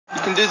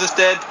You can do this,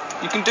 Dad.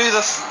 You can do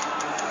this.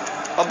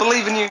 I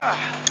believe in you.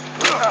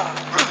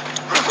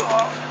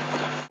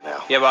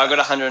 Yeah, but I got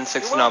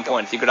 169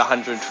 points. You got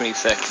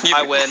 126.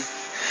 I win.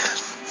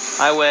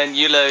 I win.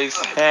 You lose.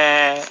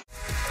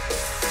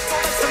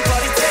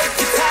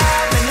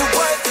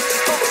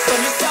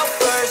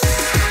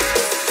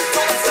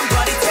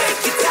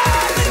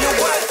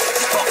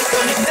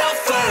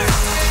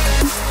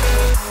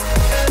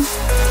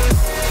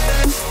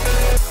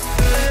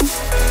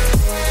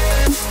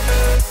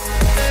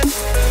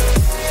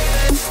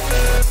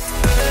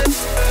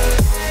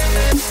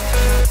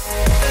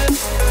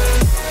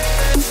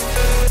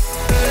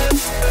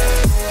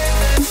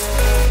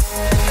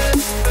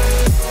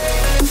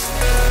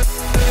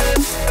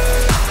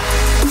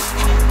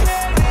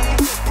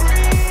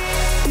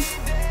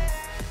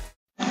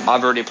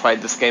 I've already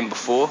played this game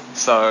before,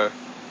 so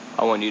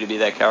I want you to be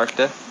that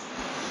character.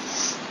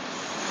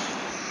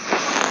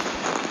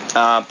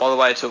 By the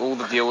way, to all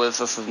the viewers,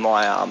 this is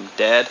my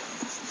dad.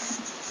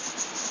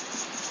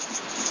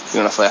 You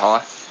want to say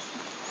hi?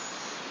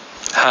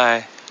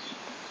 Hi.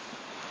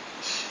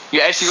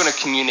 You're actually going to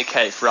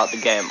communicate throughout the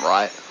game,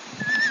 right?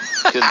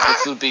 Because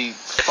this would be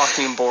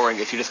fucking boring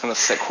if you're just going to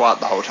sit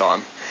quiet the whole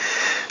time.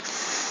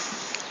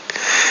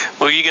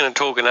 Well, you're going to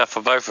talk enough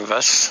for both of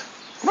us.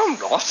 No, I'm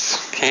not.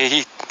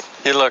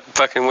 You're like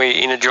fucking we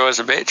energise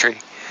a battery.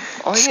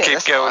 Oh, just yeah,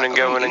 keep going and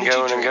going and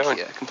going and going.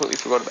 Yeah, I completely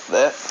forgot about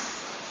that.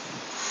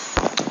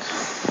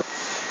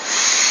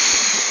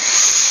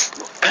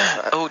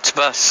 Oh, it's a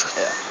bus.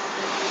 Yeah.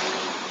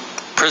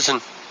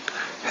 Prison.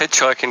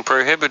 Hitchhiking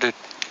prohibited.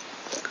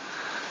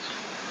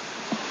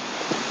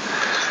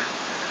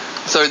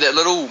 So that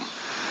little...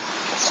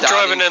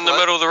 Driving in the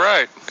middle of the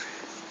road.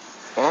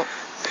 What?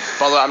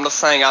 By the way, I'm just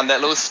saying,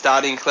 that little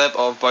starting clip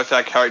of both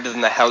our characters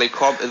in the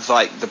helicopter is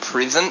like the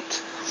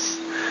present.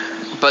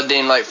 But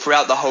then, like,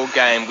 throughout the whole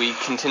game, we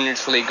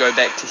continuously go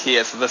back to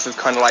here, so this is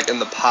kind of like in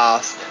the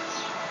past.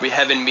 We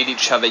haven't met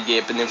each other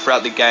yet, but then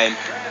throughout the game,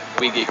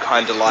 we get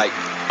kind of like...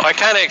 I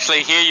can't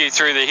actually hear you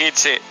through the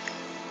headset.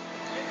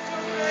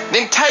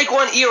 Then take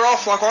one ear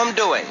off like I'm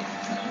doing.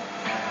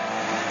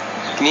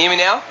 Can you hear me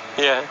now?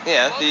 Yeah.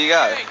 Yeah, there you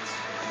go.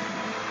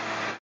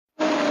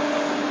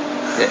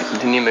 Yeah,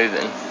 continue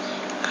moving.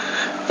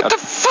 What the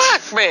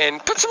fuck, man?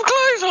 Put some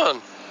clothes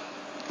on.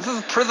 This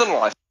is prison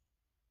life.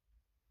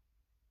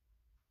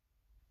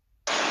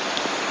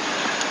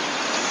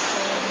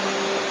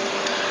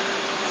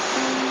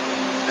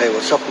 Hey,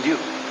 what's up with you?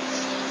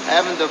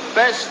 Having the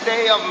best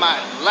day of my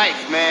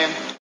life, man.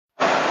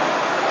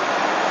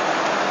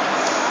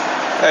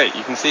 Hey,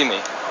 you can see me.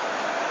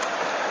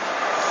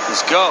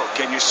 Let's go.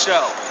 Get your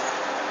cell.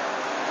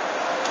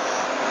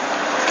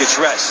 Get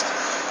dressed.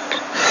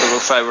 It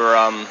looks like we're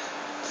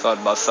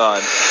side by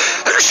side.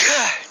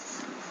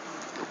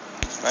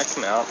 Smack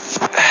him out.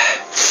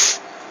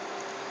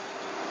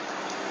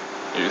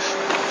 Oof.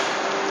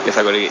 Guess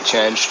I gotta get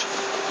changed.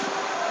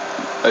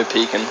 Oh,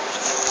 peeking.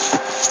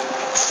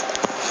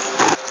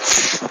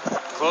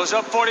 Close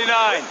up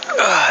 49.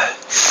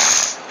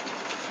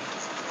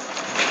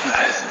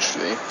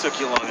 Took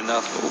you long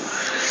enough.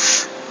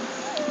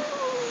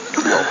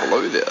 Well, hello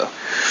there.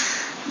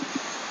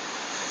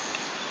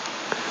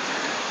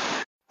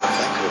 I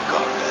could have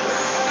gone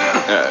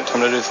better. Yeah,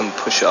 time to do some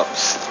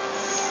push-ups.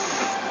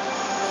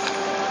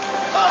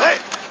 Hey!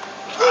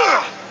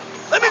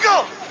 Let me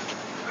go!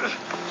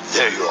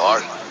 There you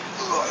are.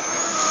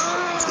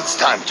 It's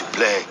time to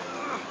play.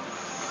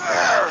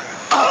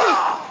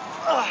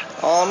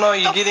 Oh no,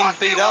 you're getting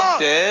beat up,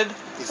 Dad.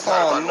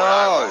 Oh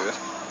no.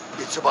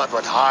 It's about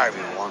what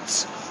Harvey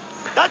wants.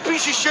 That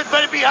piece of shit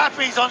better be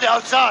happy he's on the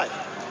outside.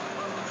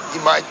 He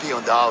might be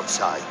on the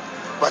outside,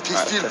 but he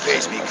still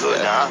pays me good,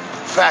 huh?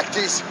 Fact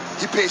is,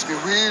 he pays me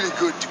really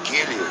good to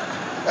kill you.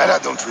 And I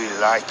don't really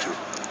like you.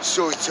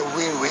 So it's a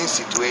win-win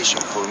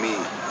situation for me.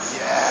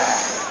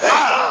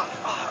 Yeah.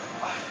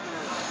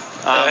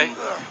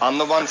 I'm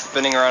the one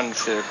spinning around in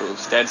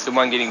circles. Dad's the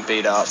one getting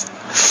beat up.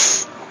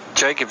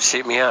 Jacob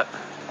set me up.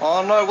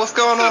 Oh no, what's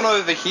going on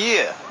over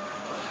here?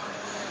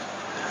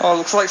 Oh, it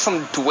looks like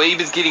some dweeb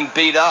is getting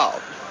beat up.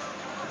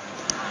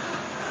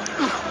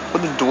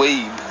 What a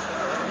dweeb.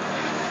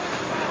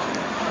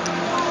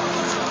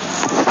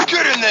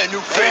 Get in there, new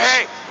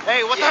fish.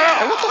 Hey, what the hell?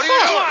 Hey, what the fuck? Are you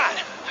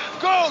doing?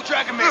 Go,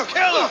 Dragon Man,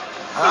 kill him!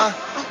 Huh?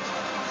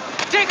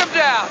 Take him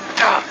down!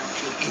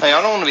 Hey,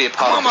 I don't want to be a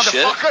part of this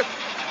shit.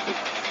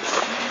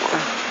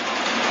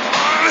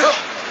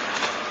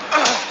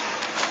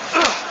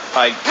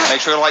 Like, make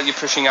sure like you're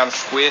pushing out a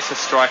square for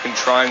strike and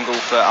triangle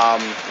for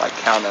like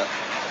counter.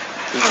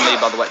 This is me,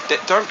 by the way.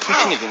 Don't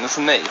push anything. This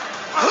is me.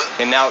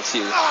 Okay, now it's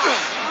you.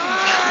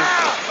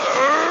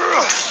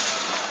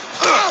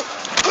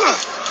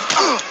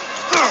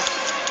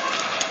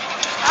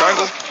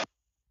 Triangle.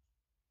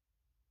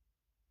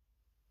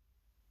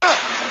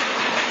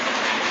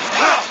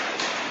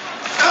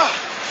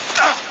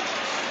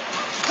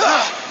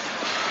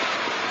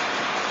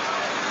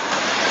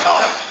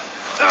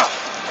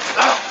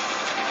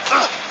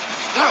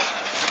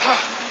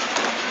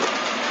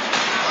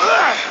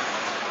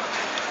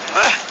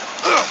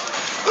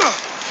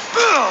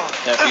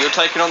 Now, if you're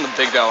taking on the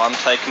big guy, I'm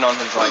taking on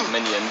his, like,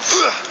 minions.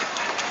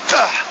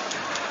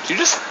 Did you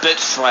just bitch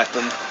slap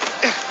him?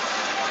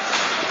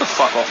 Get the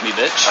fuck off me,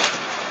 bitch.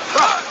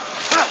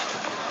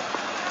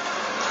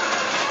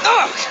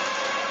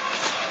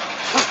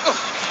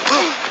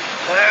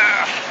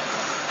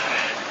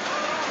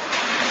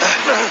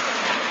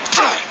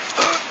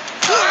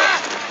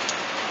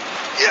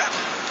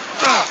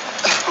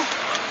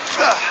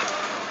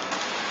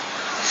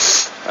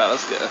 Alright,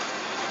 let's go.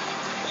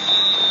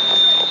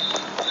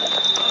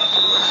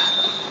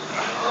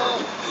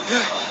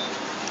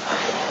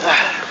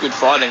 Good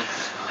fighting.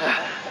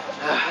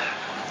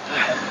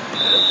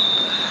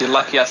 You're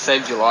lucky I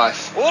saved your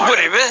life.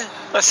 Whatever.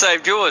 I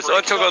saved yours.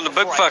 I took on the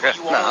big fucker.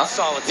 Nah.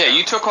 Yeah,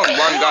 you took on one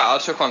guy, I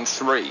took on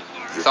 3.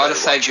 So I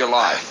just saved your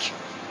life.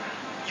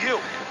 You,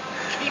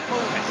 keep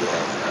moving.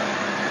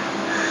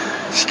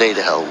 Stay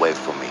the hell away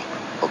from me,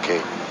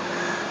 okay?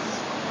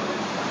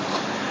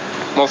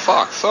 Well,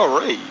 fuck,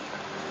 sorry.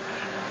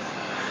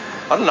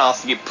 I didn't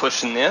ask to get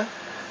pushed in there.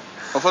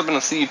 I was hoping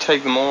to see you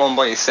take them all on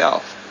by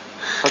yourself.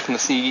 Hoping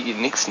to see you get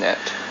your neck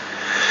snapped.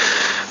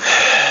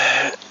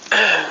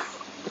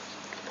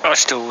 I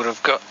still would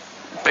have got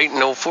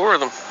beaten all 4 of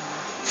them.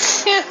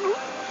 Yeah.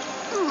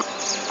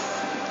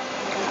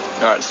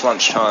 Alright, it's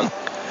lunchtime.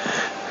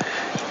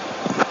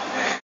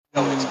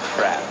 Oh, it's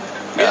crap.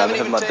 Yeah, I haven't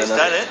had my dinner. Is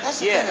that it? That's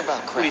the Yeah. thing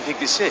about What do crap. you think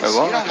this is? Wait,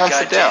 what? I can't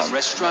sit down.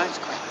 Restaurant?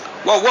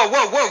 Whoa, whoa,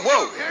 whoa, whoa,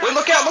 whoa! Wait,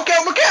 look out, look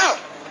out, look out!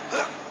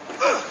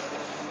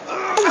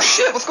 Oh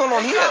shit, what's going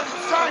on here?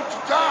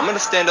 I'm gonna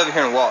stand over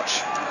here and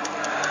watch.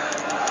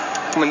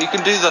 Come on, you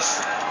can do this.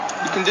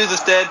 You can do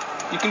this, Dad.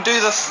 You can do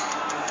this.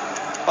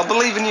 I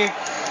believe in you.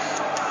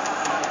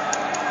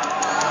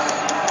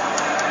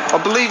 I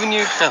believe in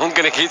you. I'm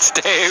gonna get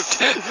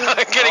stabbed.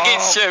 I'm gonna get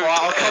choked.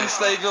 I'll come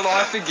save your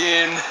life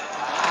again.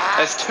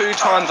 That's 2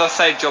 times I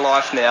saved your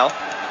life now.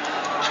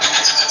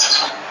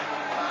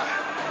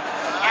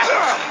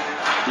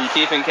 Are you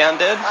keeping count,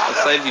 Dad? I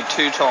saved you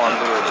 2 times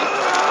already.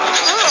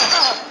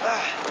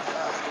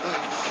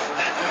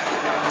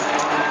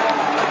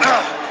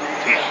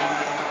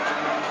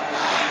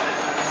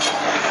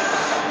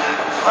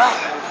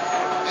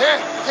 Here,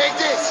 take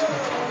this.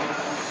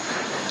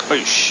 Oh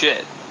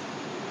shit.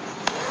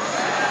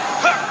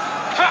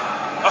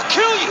 I'll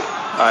kill you!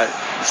 Alright,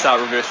 start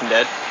reversing,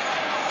 Dad.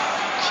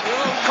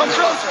 Come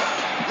closer.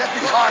 Let me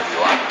carve you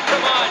up.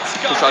 Come on,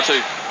 Let's try 2.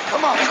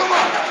 Come on, come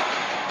on.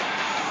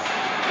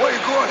 Where are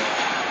you going?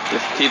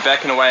 Just keep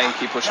backing away and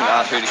keep pushing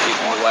R2 to keep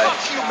them away.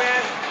 Fuck you,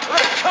 man! I'm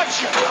gonna cut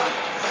you!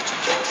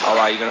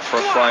 Alright, you're gonna throw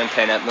a frying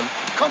pan at them.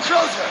 Come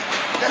closer.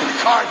 Let me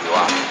carve you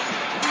up.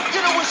 You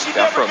know what she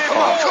Yeah, never throw did a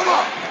more? pot. Come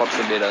on. Pots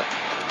are better.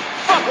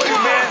 Fuck you,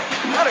 man!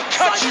 I'm gonna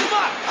cut you!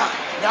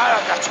 Now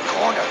I got you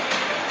cornered.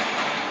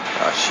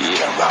 Oh You shit.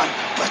 can run,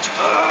 but you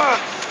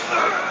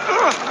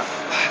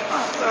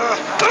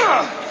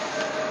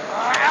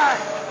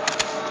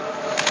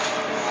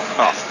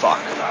Oh fuck.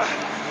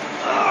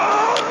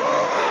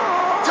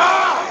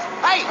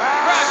 Hey,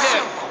 grab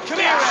him! Come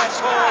here,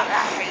 asshole!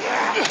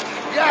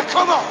 Yeah,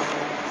 come on.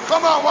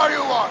 Come on, what do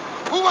you want?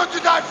 Who wants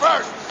to die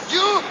first?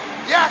 You?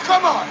 Yeah,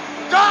 come on.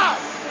 Die!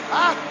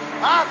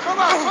 Come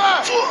on,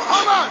 first.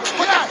 Come on.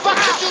 What the fuck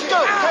did you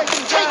do?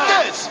 Take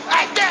this.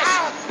 Like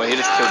this. Wait, he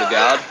just killed a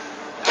guard.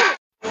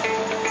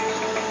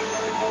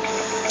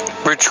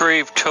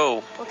 Retrieve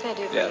tool. What can I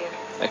do for Yeah. you?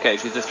 Okay,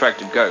 she's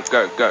distracted. Go,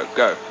 go, go,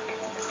 go.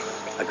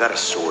 I got a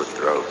sore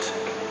throat.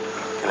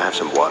 Can I have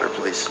some water,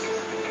 please?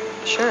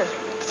 Sure.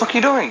 What the fuck are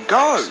you doing?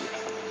 Go!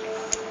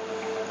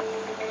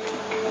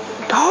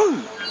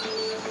 Go!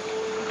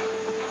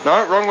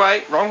 No, wrong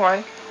way, wrong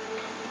way.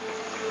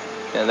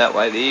 Yeah, that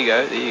way. There you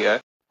go, there you go.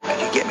 Could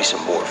you get me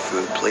some more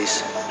food,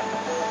 please?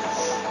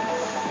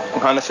 I'm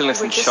kind of feeling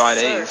some We just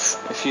Chinese,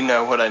 if you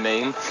know what I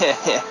mean.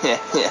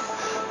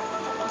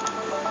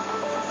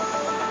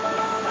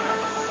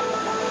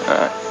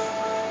 Alright.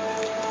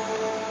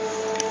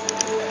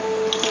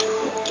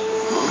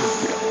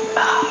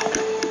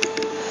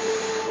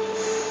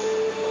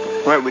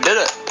 Right, we did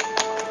it.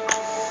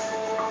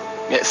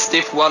 Yeah,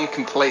 step 1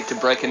 complete to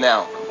breaking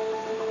out.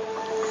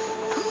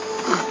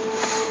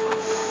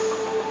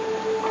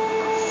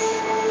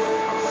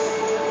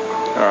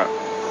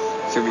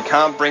 Alright. So we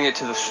can't bring it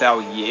to the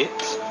cell yet.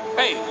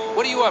 Hey,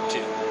 what are you up to?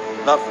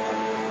 Nothing.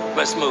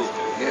 Let's move.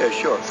 Yeah,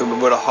 sure. So we've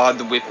got to hide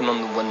the weapon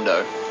on the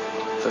window.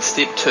 So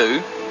step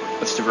 2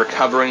 is to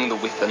recovering the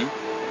weapon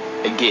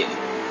again.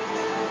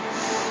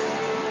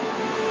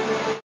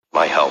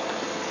 My help.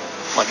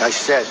 Like I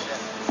said,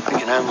 I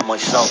can handle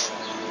myself.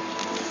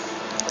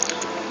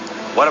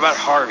 What about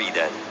Harvey,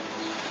 then?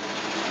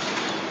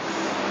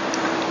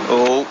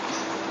 Oh,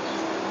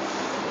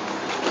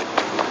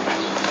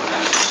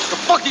 The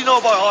fuck do you know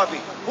about Harvey?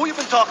 Who you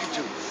been talking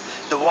to?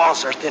 The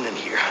walls are thin in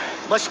here.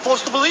 Am I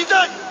supposed to believe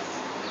that?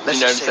 Let's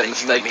You just noticed say that that you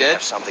mistake, and me Dad?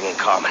 have something in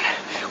common.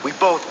 We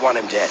both want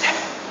him dead.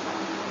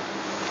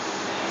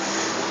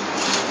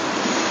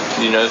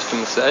 did you notice the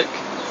mistake?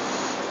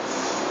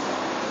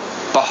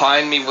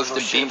 Behind me was the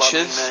Little shit about me,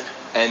 benches, man.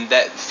 and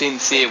that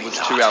fence there was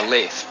to our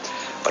left.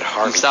 But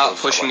Harvey You start killed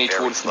pushing me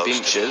someone towards the very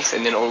close to me. benches,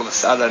 and then all of a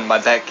sudden my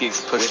back gets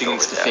pushed With or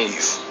against the without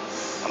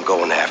fence. I'm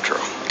going after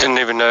him. Didn't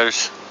even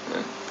notice.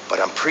 But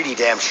I'm pretty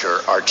damn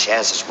sure our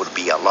chances would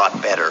be a lot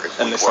better if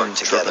we Unless I'm worked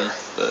together. tripping,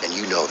 but- And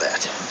you know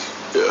that.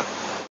 Yeah.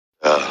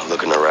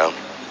 Looking around?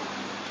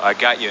 I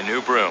got you a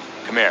new broom.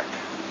 Come here.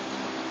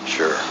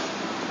 Sure.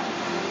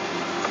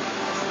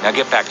 Now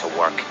get back to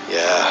work.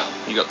 Yeah.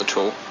 You got the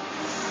tool.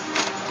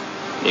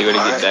 You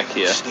gotta get back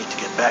here. Just need to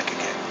get back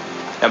again.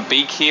 Now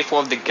be careful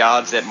of the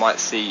guards that might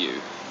see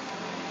you.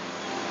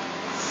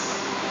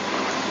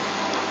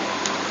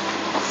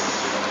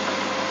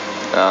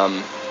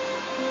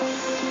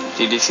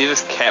 Did you see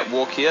this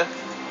catwalk here?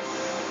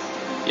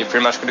 You're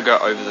pretty much gonna go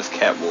over this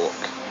catwalk.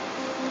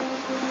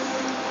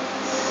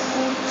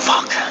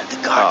 Fuck, the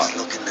guard's Oh.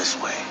 looking this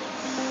way.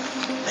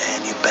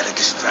 Man, you better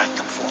distract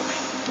them for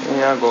me.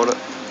 Yeah, I got it.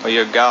 Oh,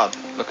 you're a guard.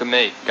 Look at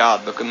me.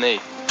 Guard, look at me.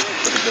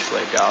 Look at this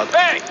way, guard.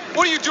 Hey,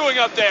 what are you doing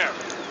up there?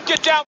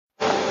 Get down.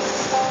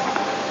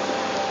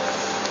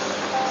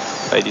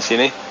 Wait, do you see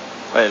me?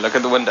 Wait, look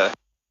at the window.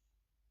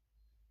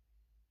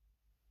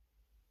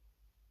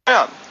 Hang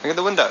on, look at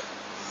the window.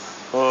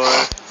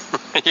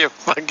 You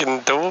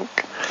fucking dog.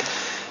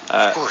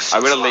 course,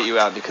 I'm it's gonna let locked. you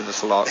out because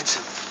it's locked.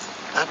 Vincent,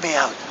 let me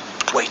out.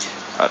 Wait,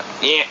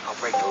 Yeah. I'll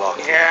break the lock.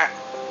 Yeah.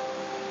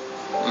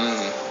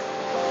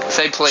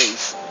 Say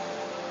please.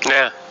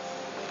 Now,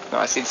 No,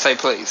 I said say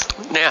please.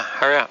 now,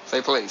 hurry up.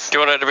 Say please. Do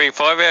you want it to be a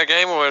 5-hour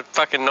game or a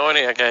fucking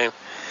 9-hour game?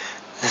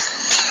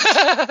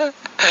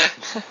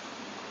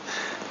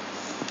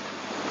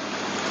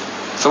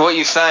 So what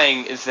you're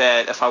saying is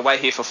that if I wait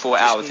here for 4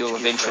 hours, need you'll to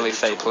give eventually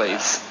Fred say the tool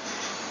please.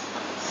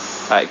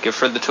 Alright, give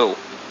Fred the tool.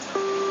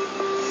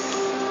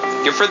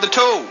 Give Fred the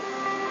tool!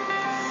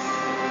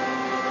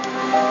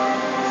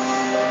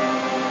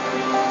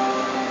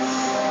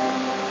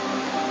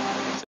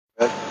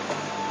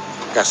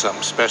 Got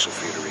something special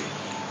for you to read.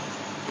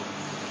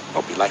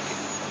 Hope you like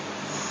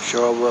it.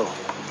 Sure I will.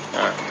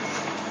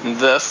 Alright. And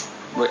this,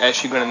 we're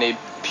actually going to need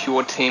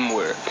pure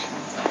teamwork.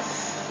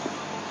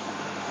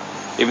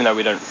 Even though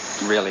we don't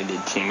really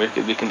need teamwork,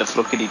 we can just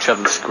look at each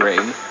other's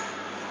screen.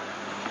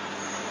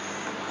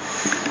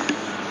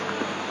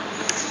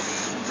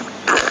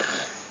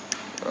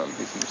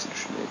 Who's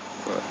messaged me?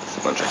 Alright, it's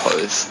a bunch of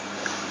hoes.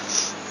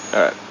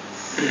 Alright.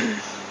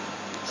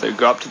 So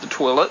go up to the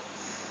toilet.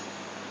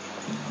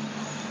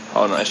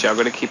 Oh no, actually I've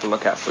got to keep a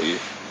lookout for you.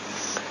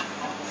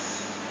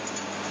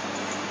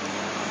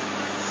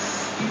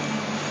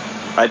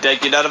 Alright,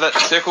 Dad, get out of it.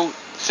 Circle,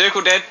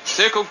 circle, Dad.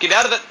 Circle, get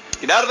out of it.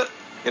 Get out of it.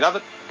 Get out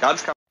of it.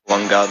 Guards come.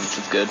 One guard, which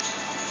is good.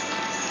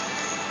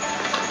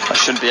 I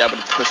should be able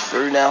to push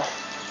through now.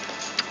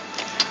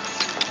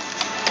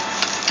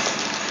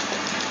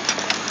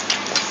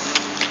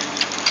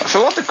 I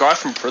feel like the guy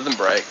from Prison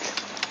Break.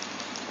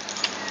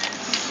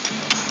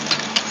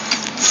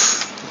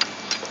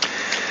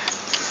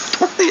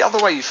 Look the other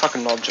way, you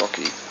fucking knob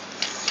jockey.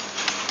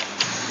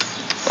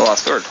 Oh, I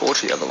saw a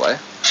torch the other way.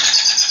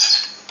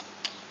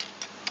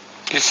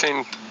 You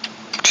seen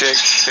Jake?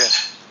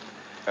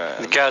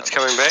 Yeah. The guard's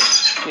coming back.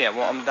 Yeah,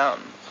 well, I'm done.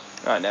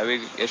 Alright, now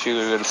we actually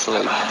go to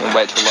sleep and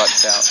wait till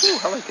lights out. Ooh,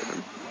 hello,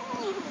 Kevin.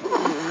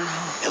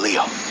 Hey,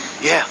 Leo.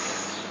 Yeah,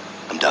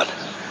 I'm done.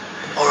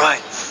 all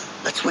right.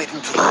 Let's wait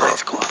until the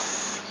lights go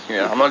off.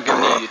 Yeah, I'm not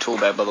giving you your tool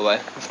back, by the way.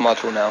 It's my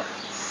tool now.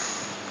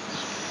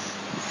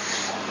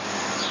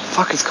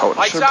 Fuck, it's cold.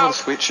 I Lights should have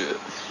brought a out. sweatshirt.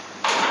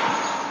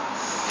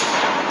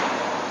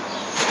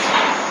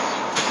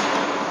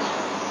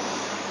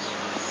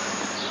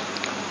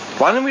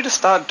 Why didn't we just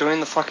start doing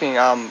the fucking,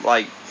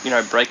 like, you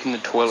know, breaking the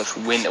toilets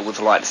when it was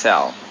lights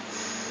out?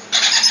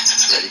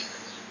 Ready?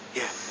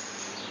 Yeah.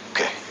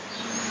 Okay.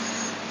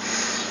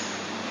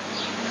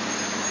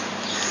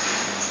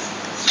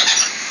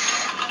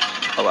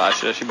 Oh, well, I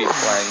should be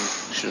playing,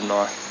 shouldn't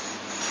I?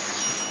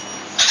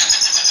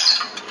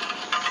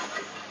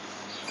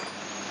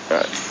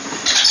 Alright.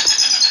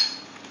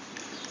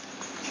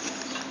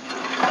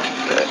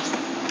 Okay.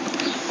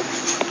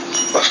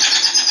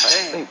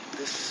 Hey,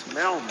 this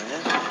smell,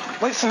 man.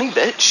 Wait for me,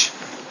 bitch.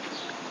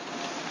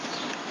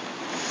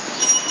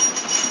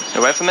 Hey,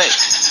 wait for me.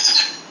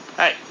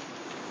 Hey.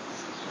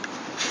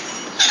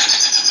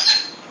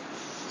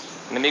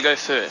 Let me go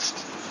first.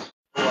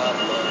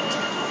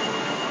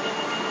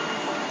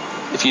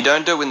 If you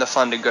don't do it when the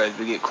thunder goes,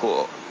 we get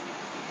caught.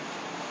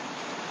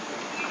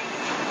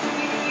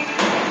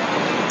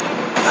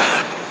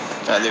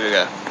 Alright, there we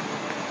go.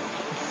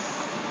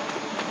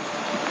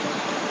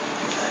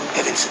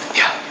 Hey, Vincent.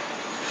 Yeah.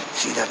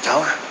 See that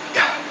tower?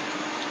 Yeah.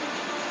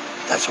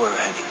 That's where we're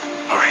heading.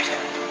 All right.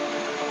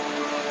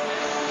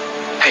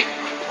 Hey,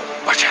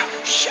 watch out.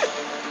 Shit.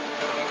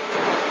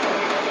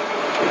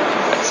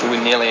 Okay, so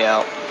we're nearly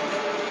out.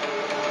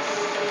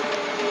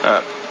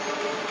 Alright.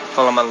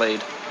 Follow my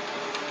lead.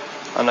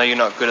 I know you're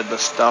not good at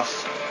this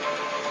stuff.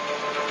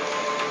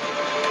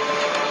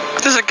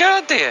 There's a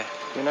guard there.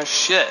 You know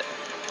shit.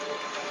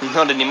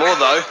 Not anymore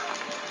though.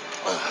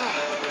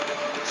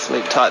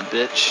 Sleep tight,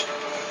 bitch.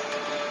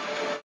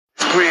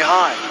 It's pretty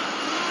high.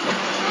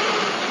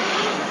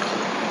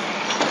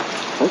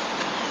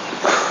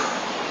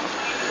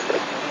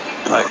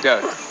 Alright,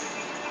 go.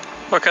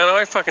 Why can't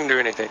I fucking do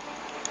anything?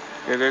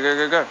 Go, go, go,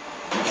 go, go.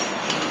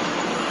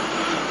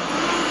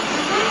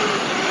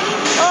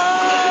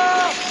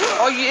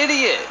 Oh, you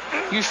idiot!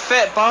 You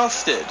fat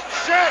bastard!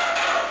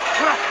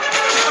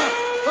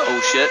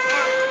 Oh shit.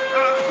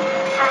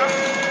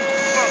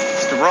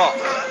 It's the Rock.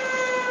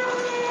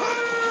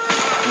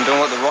 I'm doing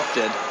what the Rock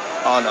did.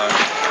 Oh no.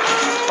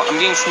 Fuck, I'm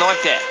getting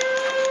sniped at.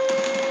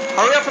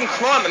 Hurry up and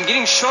climb, I'm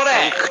getting shot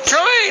at. I'm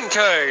trying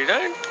to,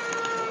 don't.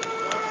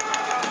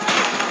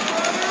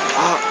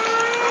 Fuck.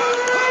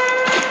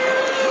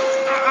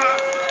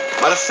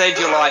 I just saved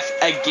your life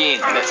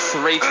again. That's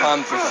 3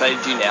 times I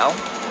saved you now.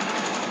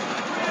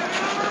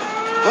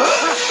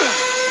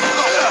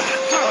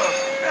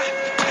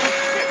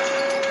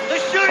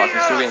 Fuck,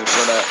 I'm still getting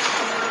shot at.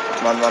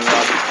 Run, run,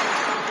 run.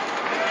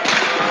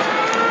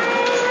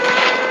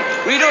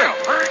 What are you doing?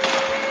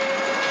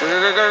 Go, go,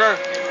 go, go, go.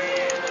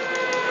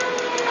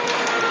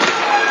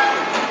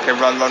 Okay,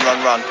 run, run, run,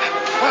 run.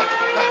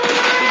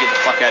 You get the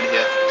fuck out of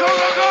here. Go,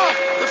 go, go!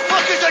 The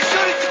fuckers are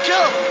shooting to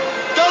kill!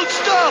 Don't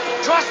stop!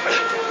 Trust me,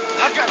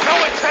 I've got no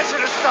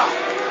intention to stop.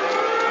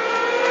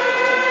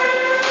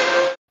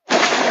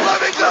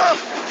 Let me go!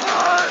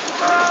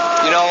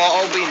 You know what,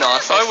 I'll be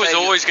nice. I was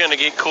always going to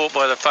get caught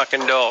by the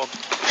fucking dog.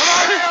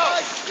 Oh,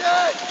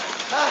 shit!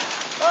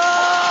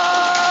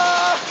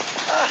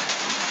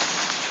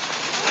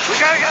 We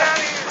gotta get out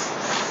of here.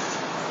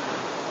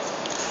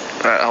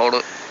 Alright, hold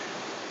it.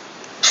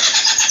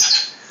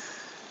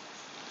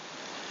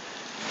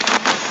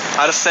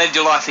 I just saved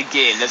your life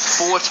again. That's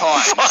 4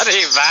 times. Whatever.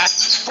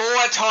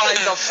 4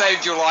 times I've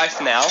saved your life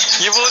now.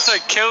 You've also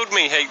killed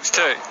me heaps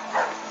too.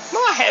 No,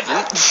 I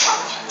haven't.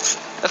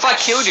 If I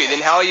killed you,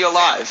 then how are you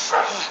alive?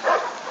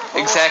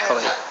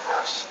 Exactly.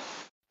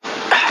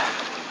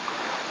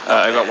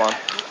 I got one.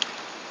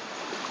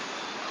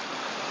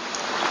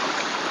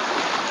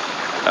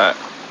 Alright.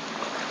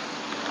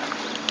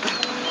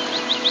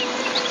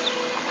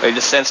 Wait,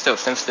 just stand still,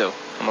 stand still.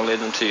 I'm gonna lead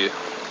them to you.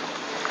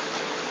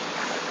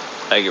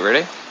 Are you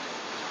ready?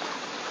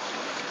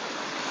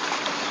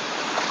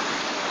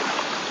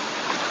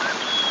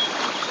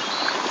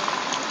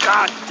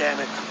 God damn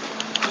it.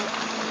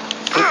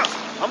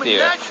 I'm a Yeah.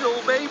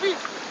 natural, baby.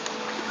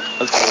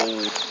 Let's go.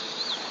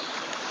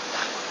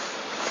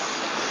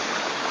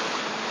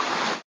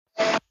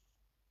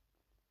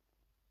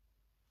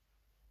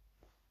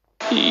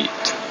 Eat.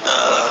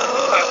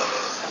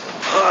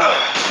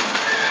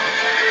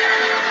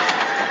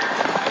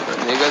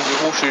 There goes the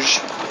horses.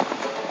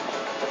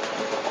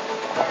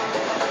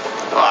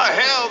 Oh,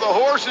 hell, the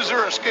horses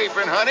are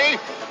escaping, honey.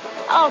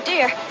 Oh,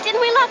 dear. Didn't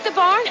we lock the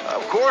barn?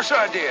 Of course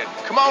I did.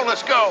 Come on,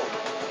 let's go.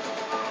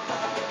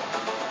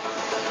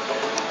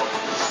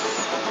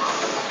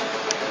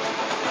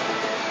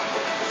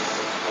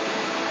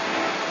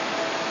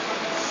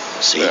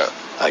 See? Yeah.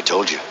 I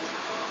told you.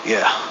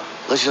 Yeah.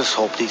 Let's just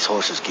hope these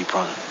horses keep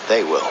running.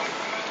 They will.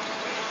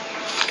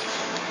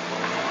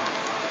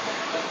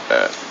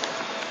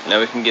 Now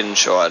we can get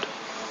inside.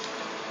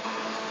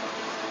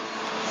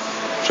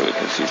 So we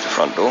can use the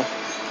front door.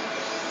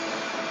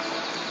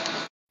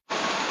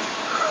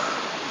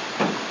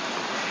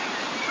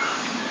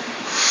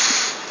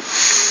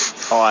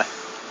 Hi.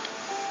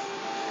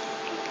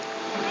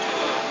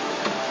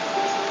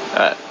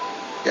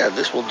 Yeah,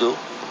 this will do.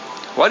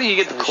 Why do you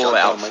get the And call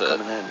shotgun might outfit?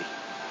 come in handy.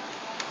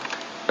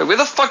 Wait, where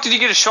the fuck did you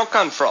get a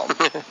shotgun from?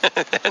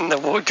 In the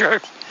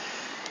wardrobe.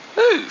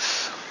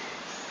 Oof.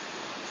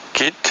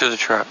 Get to the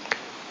truck.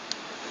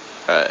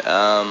 Alright,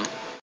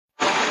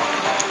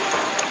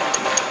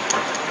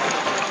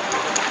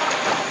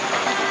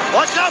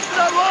 Watch out for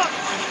that rock!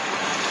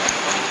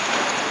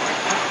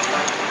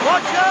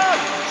 Watch out!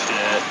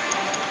 shit.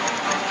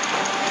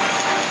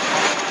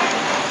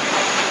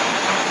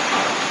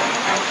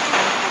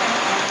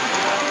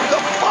 The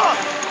fuck?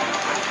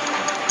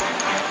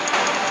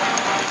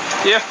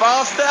 Yeah,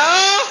 faster!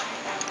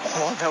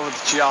 Oh, that was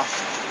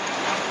just.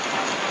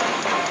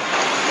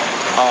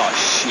 Oh,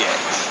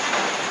 shit.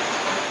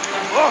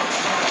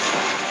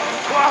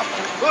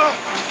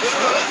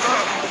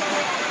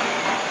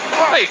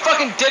 Hey,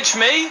 fucking ditch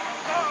me!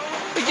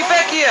 Hey, get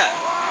back here!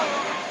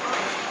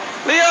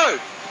 Leo!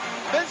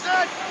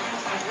 Vincent?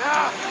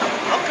 Yeah,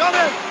 I'm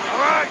coming.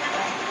 All right.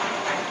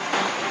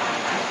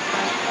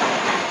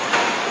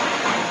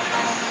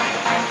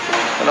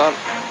 Hold on,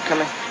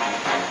 coming.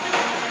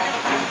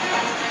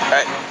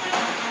 Alright.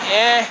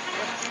 Yeah.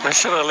 I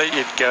should have let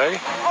you go.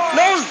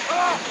 No!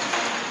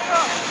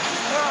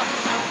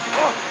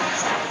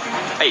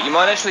 Hey, you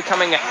mind actually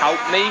coming to help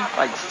me?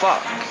 Like,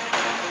 fuck.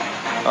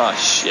 Oh,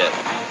 shit.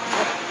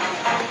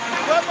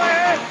 Grab my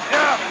hand.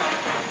 Yeah.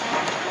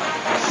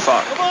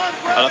 Fuck. Come on,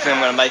 grab I don't think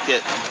I'm gonna make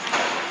it.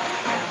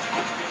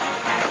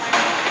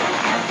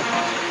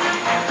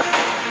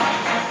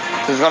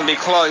 This is gonna be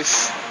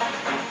close.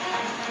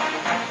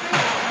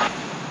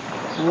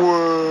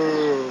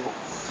 Whoa.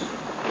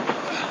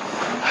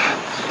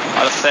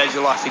 I just saved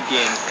your life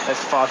again.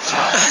 That's 5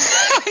 times.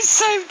 I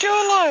saved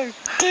your life,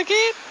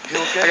 dickhead.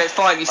 Okay,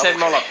 fine, you saved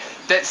my life.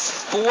 That's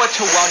 4 to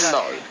 1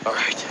 though. All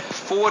right.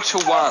 4 to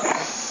 1.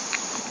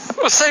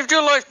 I saved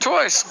your life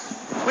twice.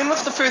 When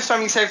was the first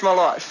time you saved my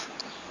life?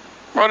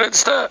 Right at the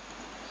start.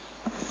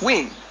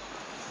 When?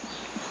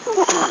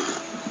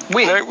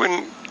 When? You know,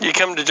 when you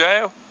come to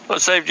jail, I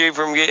saved you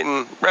from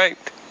getting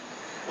raped.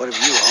 What have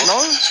you, Hulk?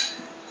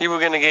 No? You were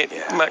going to get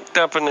mucked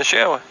up in the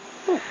shower.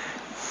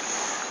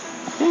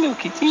 Hello,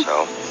 kitty.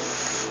 So,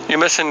 You're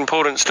missing an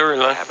important what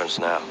storyline. happens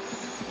now?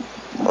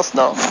 What's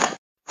not?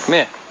 Come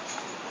here.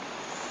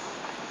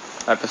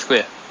 Open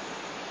square.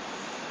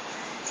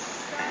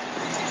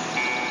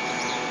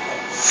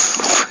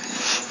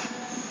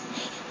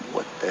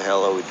 What the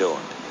hell are we doing?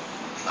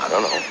 I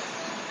don't know.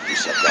 You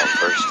sat down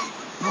first.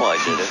 No, I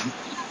didn't.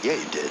 Yeah,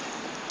 you did.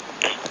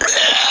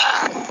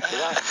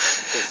 Did I?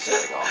 This is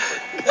getting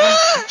awkward.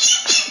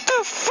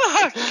 The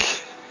fuck?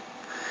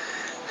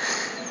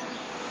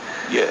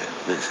 Yeah,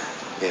 listen.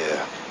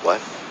 Yeah.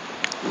 What?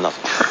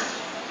 Nothing.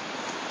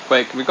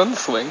 Wait, can we go on the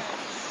swing?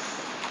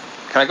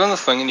 Can I go on the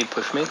swing and you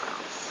push me?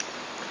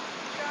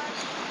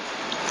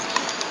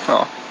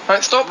 Oh.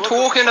 Don't stop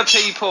talking to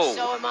people!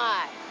 So am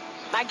I.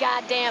 My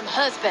goddamn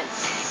husband.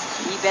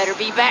 You better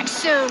be back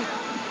soon.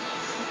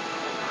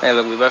 Hey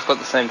look, we both got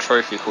the same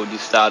trophy called You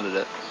Started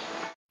It.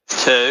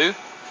 2.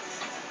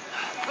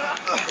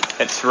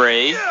 It's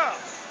 3.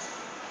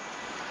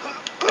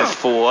 It's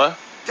 4.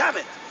 Damn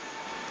it!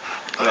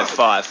 And it's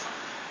 5.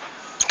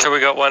 So we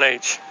got one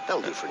each.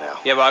 That'll do for now.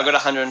 Yeah, but I got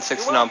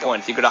 169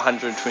 points. You got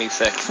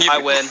 126. I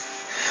win.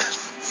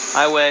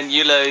 I win.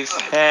 You lose.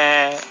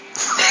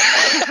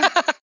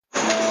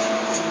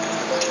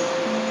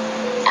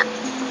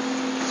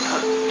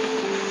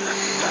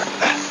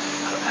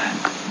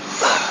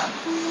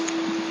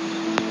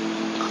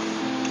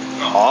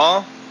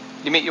 Aw,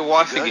 you met your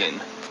wife again.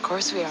 Of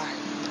course we are.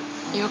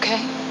 You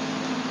okay?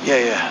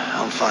 Yeah,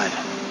 I'm fine.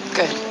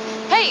 Good.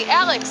 Hey,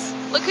 Alex,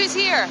 look who's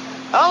here.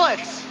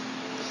 Alex!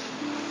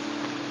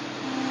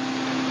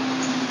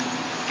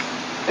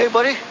 Hey,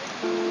 buddy.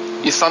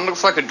 Your son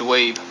looks like a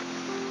dweeb.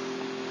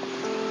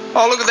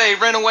 Oh, look at that.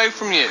 He ran away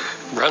from you.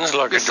 Runs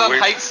like Your a son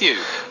dweeb. hates you.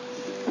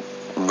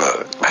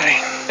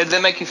 How did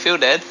that make you feel,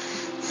 Dad?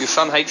 Your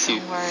son hates you.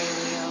 Don't worry,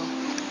 Leo.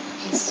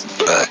 He's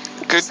Good.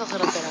 just a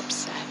little bit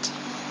upset.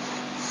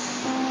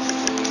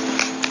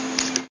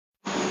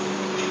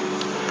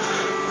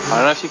 I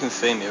don't know if you can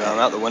see me, but I'm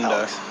out the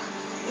window.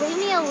 Leave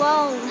me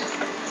alone.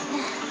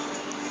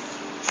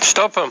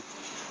 Stop him.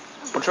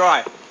 We'll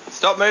try.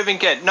 Stop moving,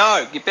 kid.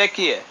 No, get back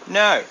here.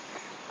 No.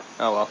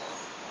 Oh, well.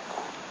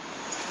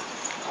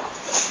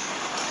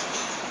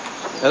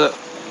 Hey, look.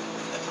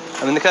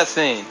 I'm in the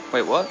cutscene.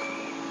 Wait, what?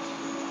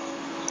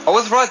 I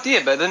was right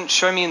there, but it didn't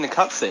show me in the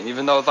cutscene,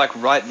 even though I was, like,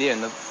 right there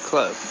in the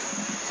clip.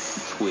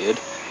 It's weird.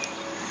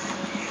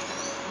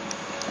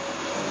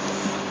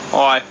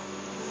 Hi.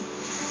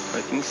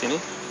 Wait, can you see me?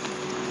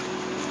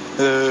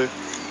 Hello.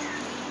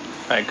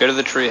 Alright, go to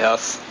the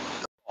treehouse.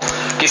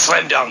 Get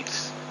slam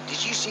dunked.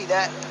 Did you see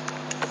that?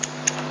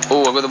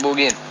 Oh, I got the ball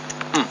again.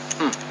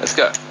 Let's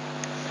go.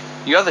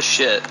 You are the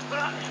shit.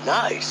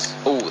 Nice.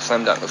 Oh,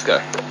 slam dunk. Let's go.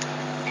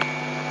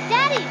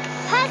 Daddy,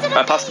 pass it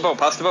Alright, pass the ball.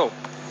 Pass the ball.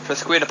 Press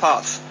square to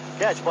pass.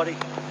 Catch, buddy.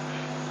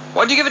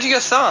 Why'd you give it to your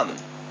son?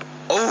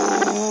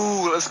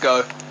 Oh, let's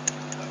go.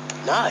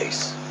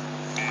 Nice.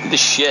 The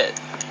shit.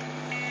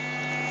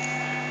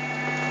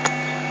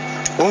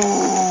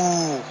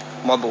 Ooh,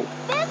 my ball.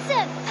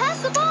 Vincent,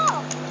 pass the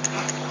ball.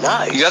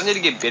 Nice. You guys need to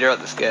get better at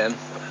this game.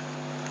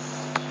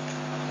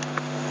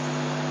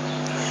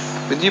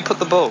 Where did you put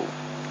the ball?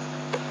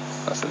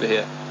 That's over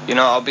here. You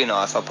know, I'll be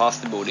nice. I'll pass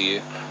the ball to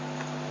you.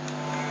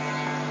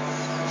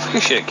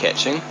 Fucking shit at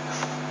catching.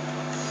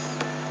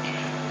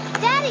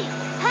 Daddy,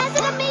 pass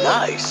it to me.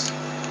 Nice.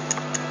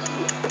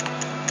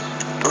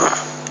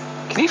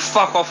 Can you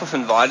fuck off with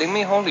inviting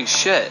me? Holy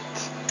shit.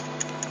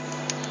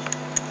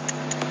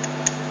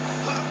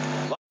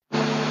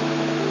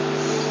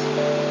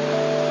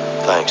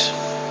 Thanks.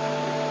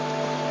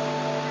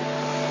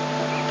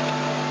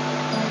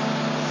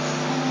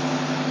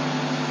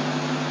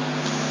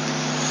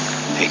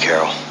 Hey,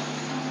 Carol.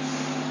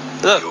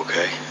 Look, You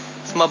okay?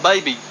 it's my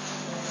baby.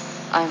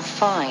 I'm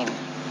fine.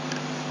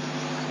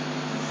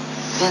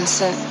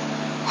 Vincent,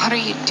 what are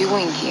you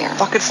doing here?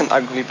 Fuck, it's an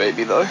ugly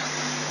baby though.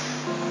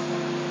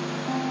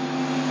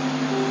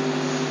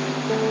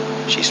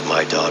 She's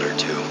my daughter,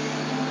 too.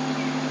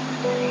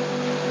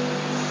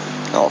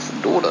 Oh, it's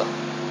a daughter.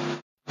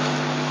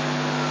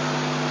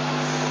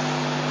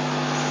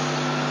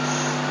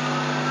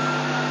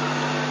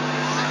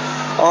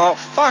 Oh,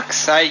 fuck's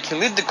sake, you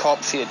leave the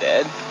cops here,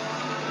 Dad.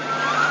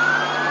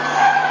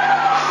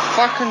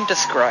 Fucking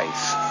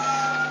disgrace.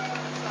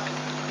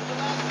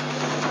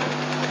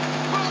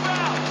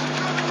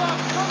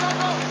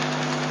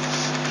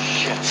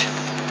 Shit.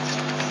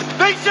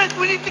 Vincent,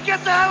 we need to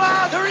get the hell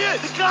out! There he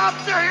is! The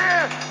cops are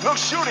here! No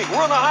shooting.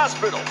 We're in the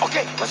hospital.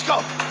 Okay, let's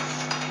go.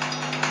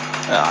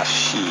 Ah,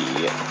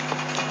 shit.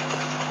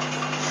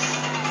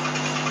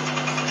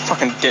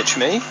 Fucking ditch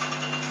me.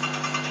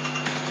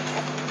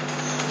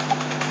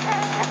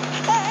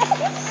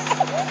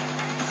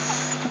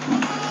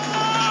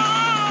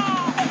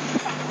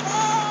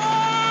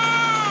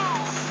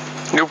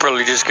 You'll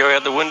probably just go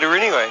out the window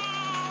anyway.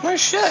 No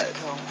shit.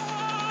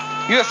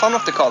 You have fun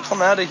with the cops.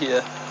 I'm out of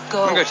here.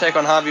 Go. I'm gonna go take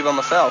on Harvey by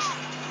myself.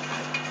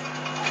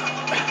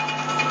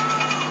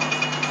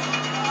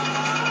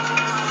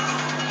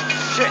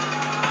 Shit.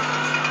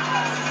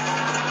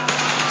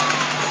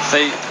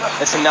 See,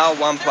 it's a now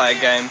one-player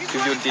game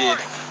because you're dead.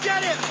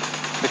 Get him!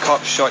 The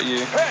cops shot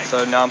you,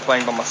 so now I'm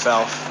playing by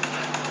myself.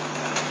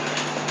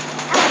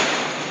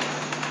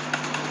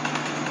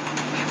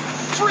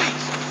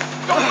 Freeze!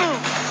 Don't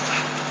move!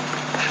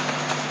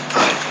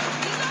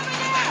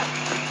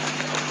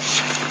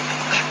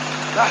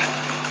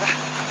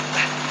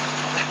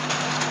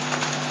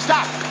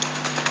 Stop!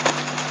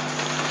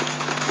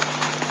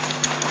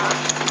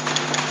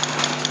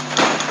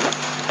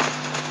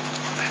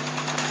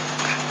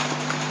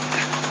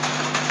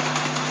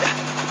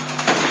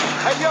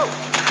 Hey, yo!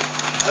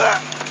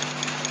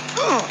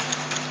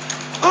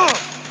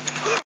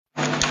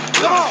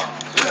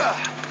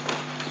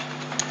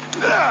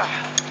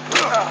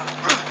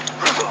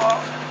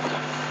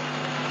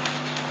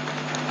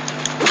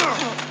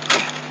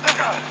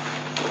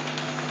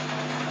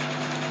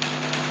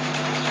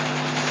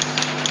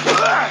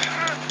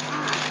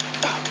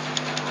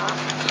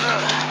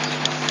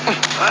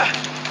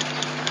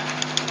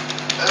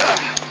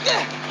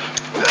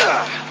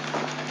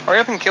 Hurry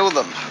up and kill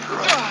them.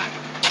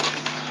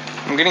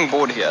 I'm getting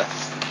bored here.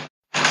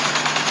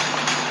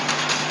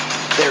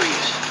 There he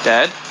is.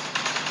 Dad?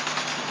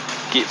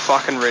 Get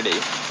fucking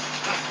ready.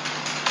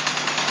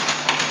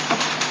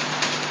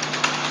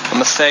 I'm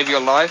gonna save your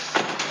life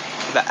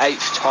for the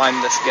 8th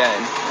time this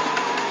game.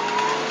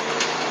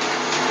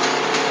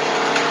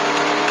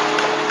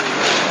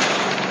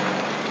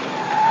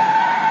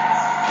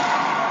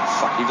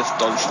 Fuck, you just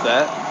dodged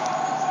that.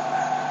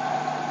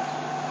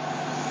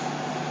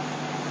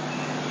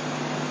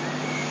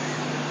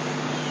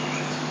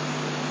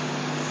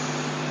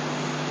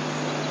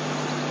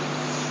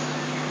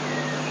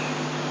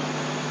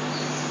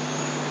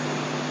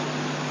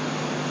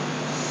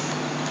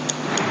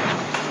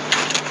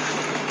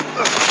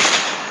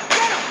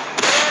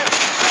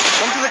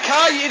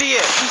 You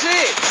idiot! Who's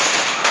it?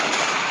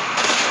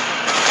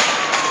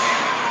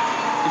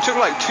 You took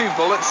like 2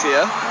 bullets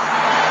here.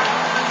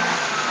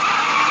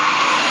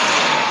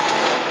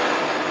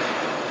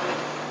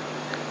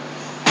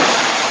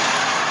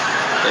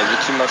 Yeah,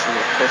 you're too much of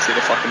a pussy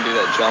to fucking do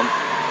that jump.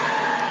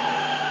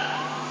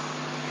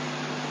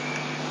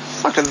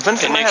 Fuck, does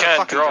Vincent And you know how to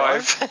can't fucking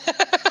drive.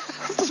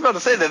 I was just about to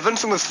say that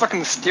Vincent was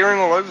fucking steering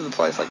all over the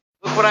place. Like,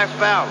 Look what I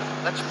found.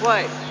 Let's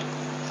play.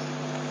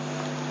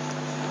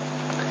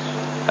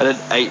 I did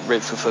 8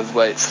 reps with his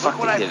weight. It's Look fucking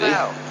what I heavy.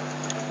 found.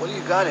 What do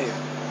you got here?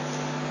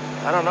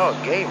 I don't know,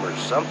 a game or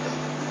something.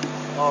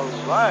 All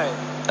right.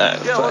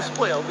 Let's Yeah, play. let's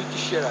play. I'll beat the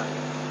shit out of you.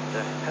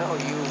 The hell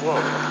you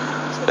want?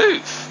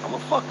 Oof. I'm a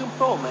fucking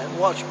pro, man.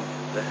 Watch me.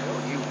 The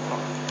hell you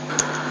want?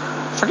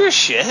 Fuck your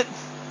shit.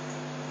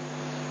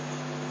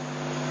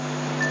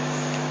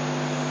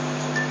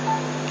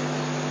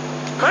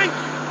 Thank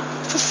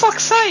you. For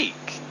fuck's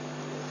sake.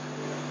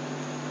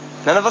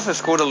 None of us have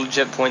scored a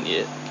legit point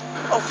yet.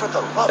 Oh, for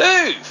the love.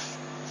 Oof.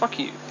 Fuck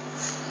you.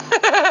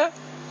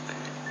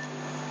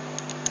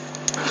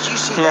 Did you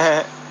see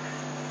that?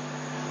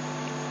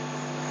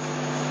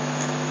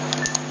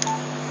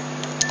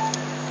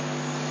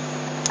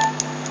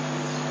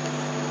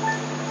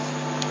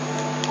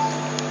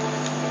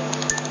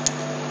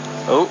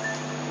 Oh.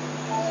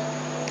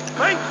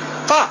 Thank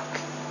you. Fuck.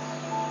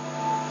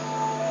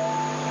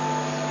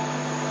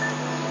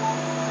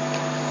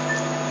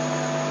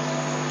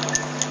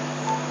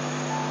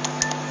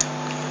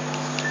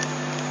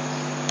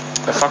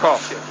 Oh, fuck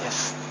off.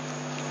 Yes.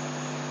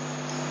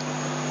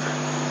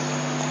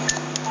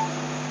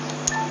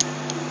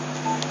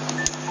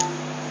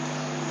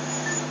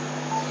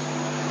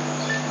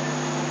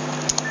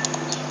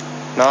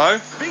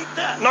 No. Beat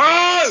that.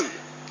 No!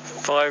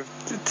 5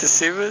 to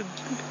 7.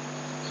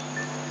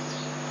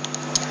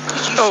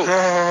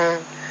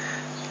 Oh.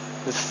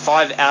 It's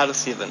 5 out of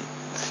 7.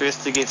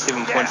 First to get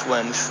 7 points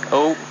wins.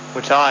 Oh,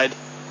 we're tied.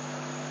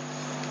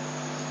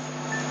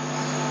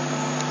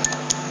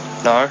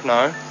 No,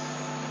 no.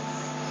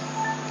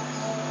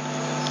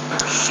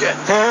 Shit.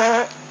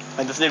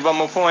 I just need 1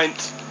 more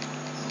point.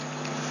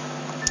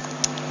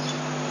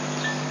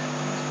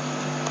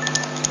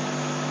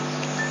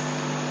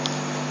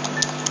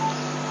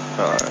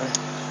 No.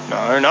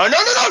 No, no, no,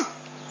 no, no!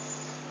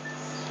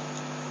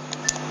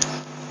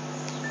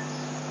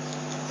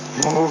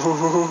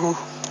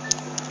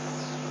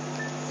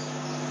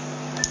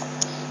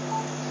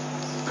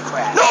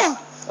 Crap. No!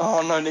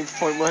 Oh no, next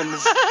point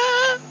wins.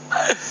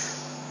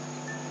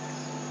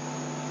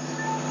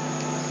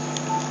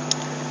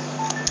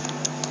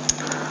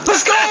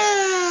 Let's go!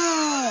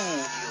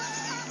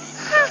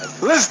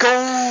 Let's go!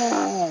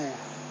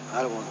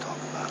 I don't want to talk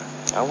about it.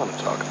 I want to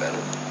talk about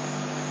it.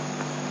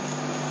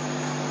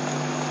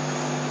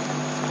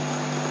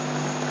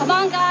 Come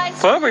on, guys.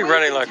 Why are we Wasting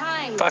running like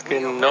time.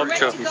 fucking We're knob ready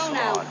to jockeys? go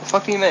now. What the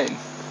fuck do you mean?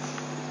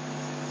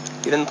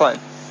 Get in the plane.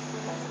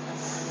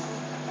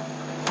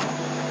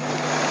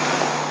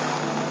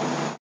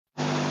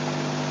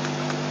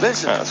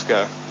 Vincent. Alright, let's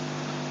go.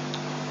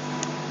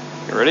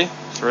 You ready?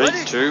 3,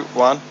 2,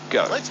 1,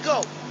 go. Let's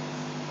go.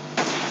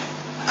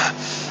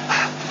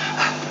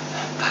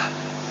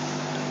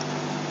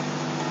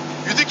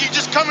 You think you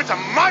just come into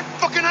my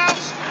fucking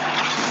house?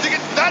 You think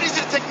it's that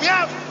easy to take me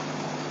out?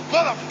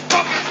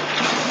 Motherfucker!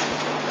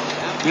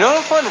 You know what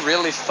I find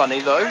really funny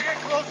though? Get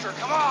closer,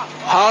 come on!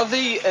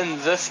 Harvey in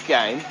this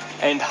game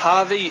and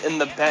Harvey in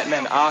the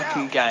Batman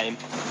Arkham game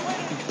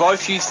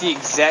both use the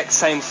exact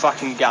same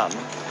fucking gun.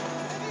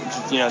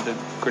 You know, the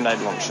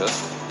grenade launcher.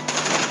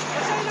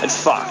 It's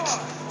fucked.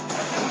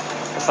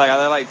 It's like, are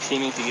they like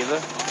teaming together?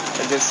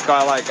 Is this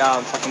guy like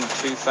fucking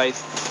Two-Face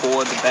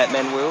for the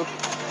Batman world?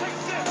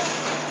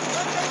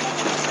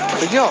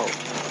 But yo,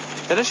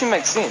 that actually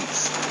makes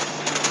sense.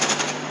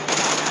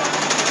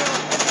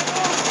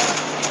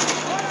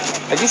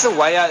 I guess the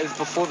way out is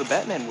before the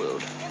Batman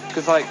world.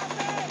 Because like,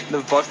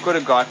 they've both got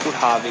a guy called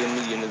Harvey in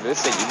the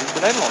universe that uses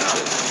grenade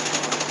launchers.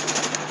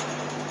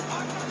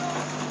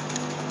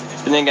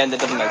 But then again, that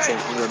doesn't make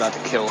sense because we're about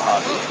to kill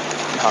Harvey.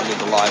 And Harvey's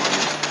alive in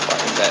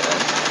fucking Batman.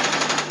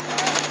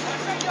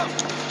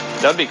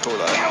 That'd be cool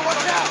though.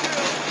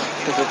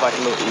 Because it's like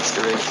a little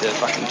Easter egg to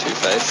fucking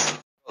Two-Face.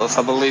 Else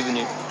I believe in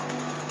you.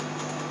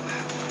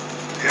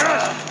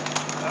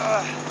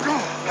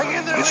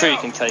 I'm sure you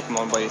can take him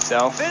on by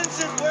yourself.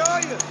 Vincent, where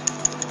are you?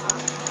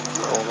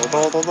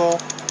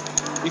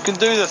 You can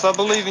do this, I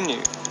believe in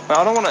you.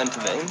 I don't want to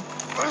intervene.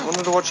 I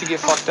wanted to watch you get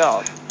fucked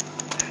up.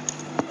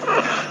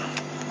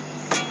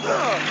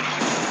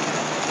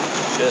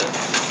 Shit.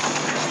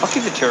 I'll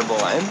keep a terrible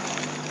aim.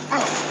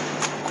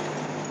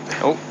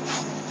 Oh,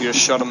 you just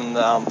shot him in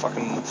the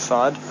fucking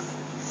side.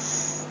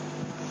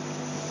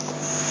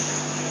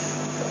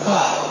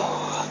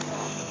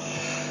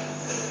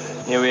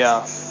 Here we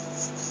are.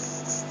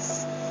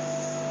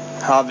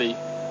 Harvey,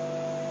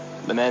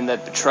 the man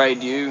that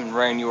betrayed you and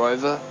ran you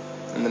over,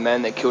 and the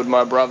man that killed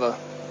my brother.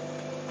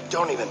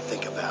 Don't even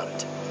think about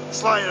it.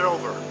 Slide it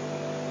over.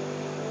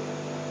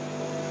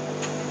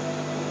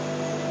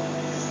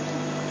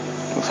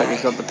 Looks like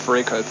he's got the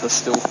Perico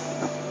pistol.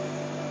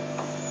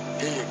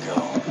 Here you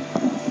go.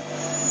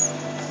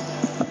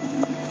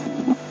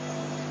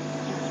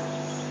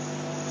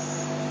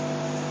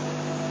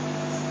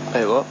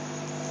 Hey, what?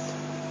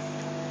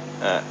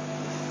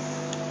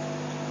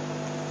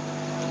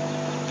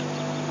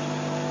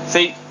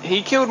 See,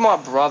 he killed my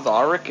brother.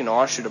 I reckon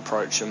I should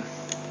approach him.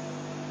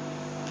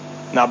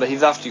 Nah, but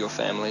he's after your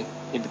family.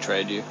 He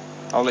betrayed you.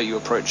 I'll let you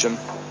approach him.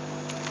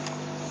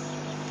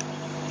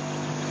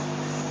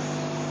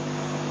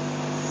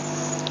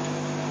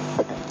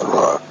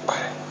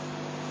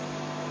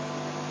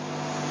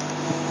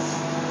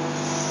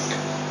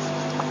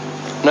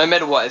 No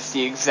matter what, it's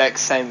the exact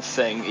same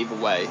thing either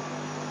way.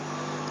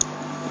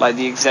 Like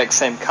the exact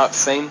same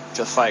cutscene,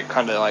 just like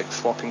kind of like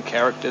swapping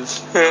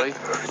characters. Really? You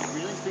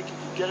really think you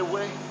can get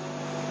away?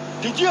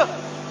 Did you?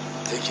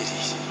 Take it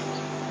easy.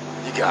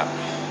 You got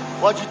me.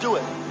 Why'd you do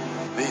it?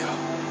 Leo,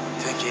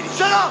 take it easy.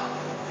 Shut up!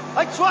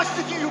 I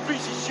trusted you, you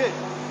piece of shit.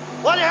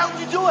 Why the hell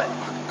did you do it?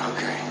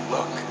 Okay,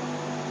 look.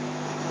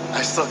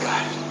 I still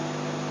got it.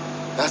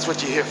 That's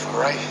what you're here for,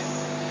 right?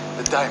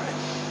 The diamond.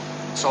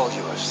 It's all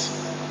yours.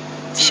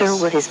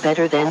 Sherwood is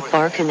better than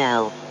Far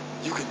Canal.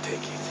 You can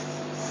take it.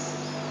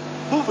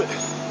 Move it.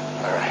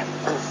 All right.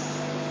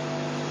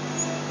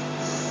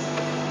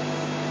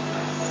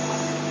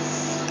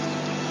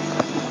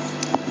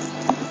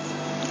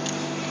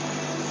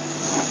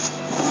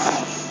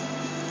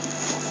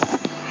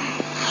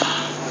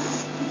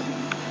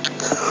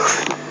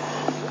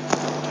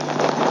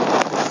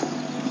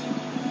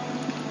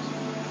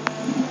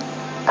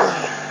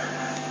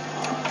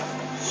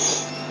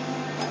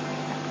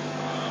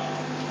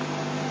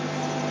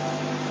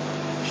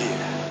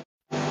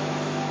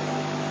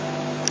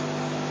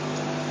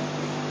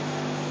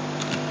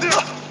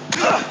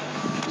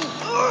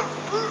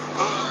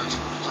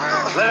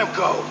 Let him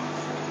go.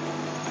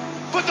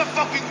 Put the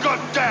fucking gun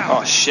down.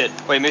 Oh shit.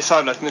 Wait, move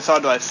sideways, move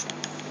sideways. See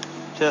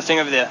that thing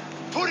over there.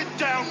 Put it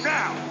down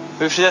now.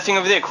 Move to that thing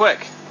over there,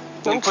 quick.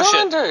 I'm push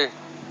trying it. to.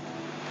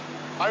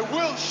 I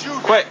will shoot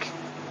him. Quick.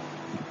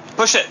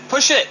 Push it,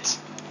 push it.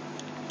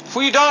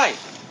 Before you die.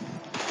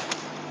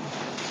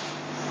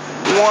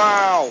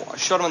 Wow, I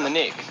shot him in the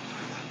neck.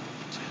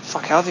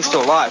 Fuck, how's he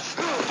still alive?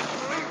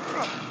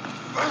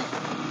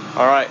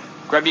 Alright,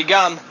 grab your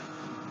gun.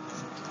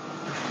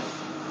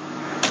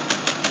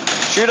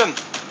 Shoot him.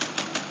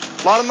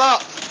 Light him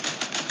up.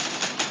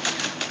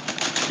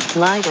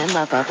 Light him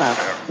up.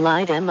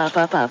 Light him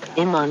up.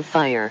 Him on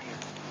fire.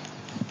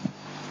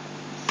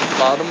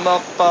 Light him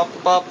up.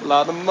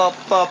 Light him up.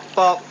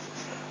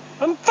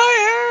 On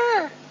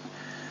fire!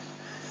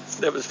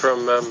 That was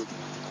from,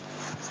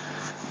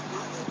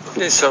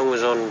 this song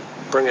was on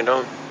Bring It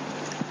On.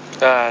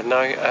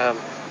 No,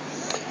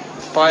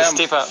 By,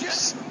 Step Ups.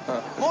 It's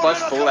by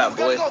Fallout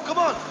Boy. Come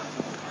on.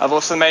 I've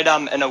also made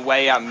in a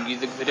way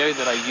music video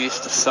that I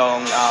used the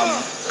song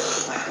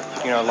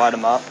Light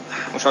 'Em Up,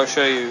 which I'll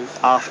show you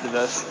after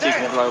this, so you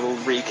can have a little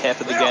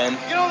recap of the game.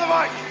 Get on the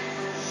mic.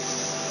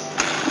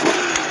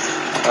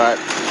 Alright.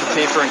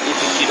 prepare for an epic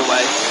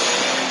getaway.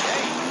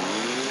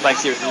 Like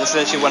seriously, this is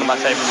actually one of my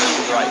favorite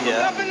missions right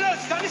here.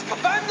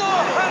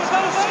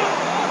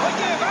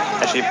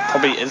 Actually, it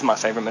probably is my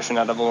favorite mission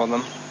out of all of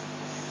them.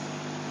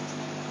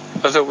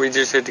 I thought we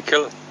just had to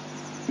kill him.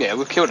 Yeah,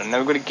 we've killed him. Now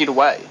we've got to get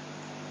away.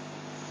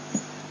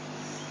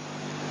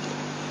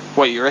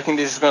 Wait, you reckon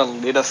they're just going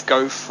to let us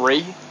go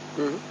free?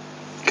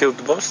 Mm-hmm. Killed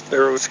the boss.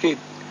 They're all scared.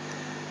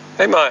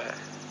 Hey, Maya.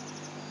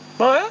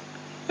 Maya?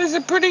 Is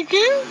it pretty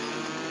cute?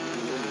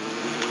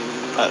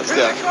 Let's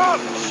go.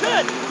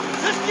 Shit!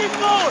 Let's keep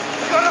going!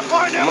 We gotta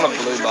find I'm on a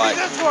blue bike.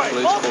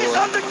 Blue's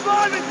cooler.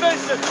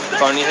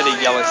 If only had a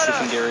yellow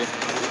secondary.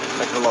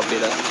 Make it a lot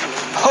better.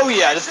 Oh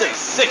yeah, just did a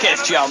sick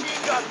ass jump.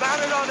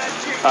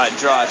 Alright,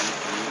 drive.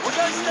 We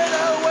gotta stay the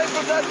hell away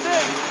from that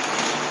thing!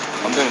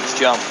 I'm doing this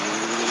jump.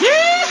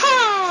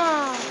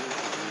 Yeehaw!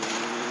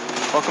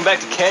 Welcome back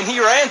to Can He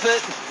Ramp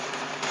It?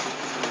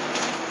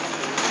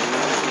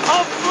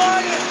 I'm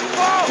flying!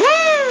 Whoa!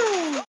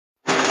 Woo!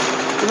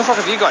 Where the fuck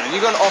have you gone? Have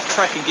you gone off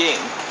track again?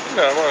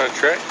 No, I'm on a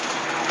track.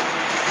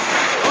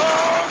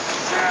 Oh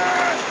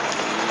shit!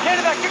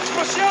 ¡Mierda, qué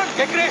explosión!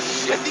 ¿Qué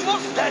crees?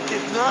 Decimos that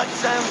did not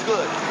sound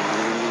good.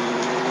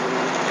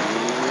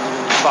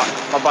 Fuck,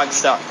 my bike's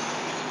stuck.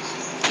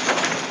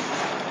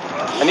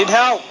 I need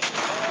help!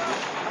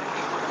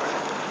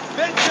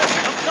 Vincent,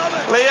 I'm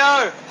coming!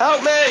 Leo, help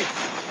me!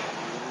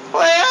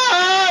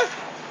 Leo!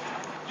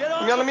 Get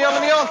on! Let me on!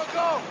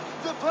 Go!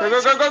 Go!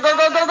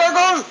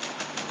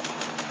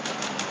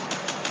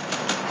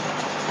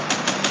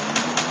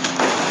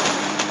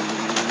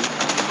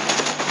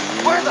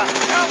 Where the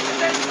hell did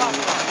they come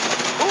from?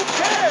 Who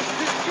cares?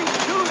 Just keep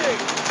shooting!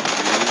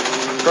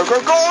 Go!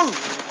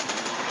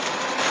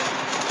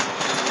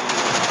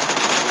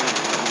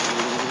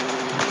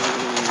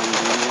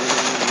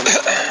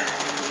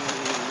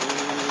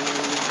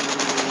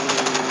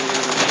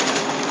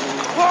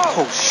 Whoa!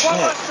 Oh shit!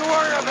 What much to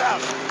worry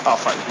about? Oh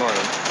fuck, ignore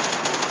them.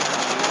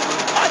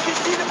 I can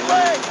see the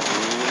plane!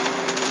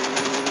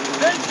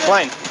 Vincent,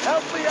 Plane.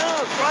 help me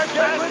out! Drive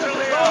rid of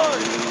the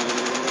cars!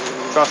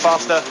 Drive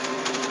faster.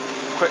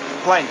 Quick,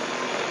 plane.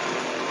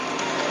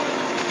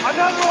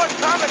 Another one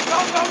coming! Go!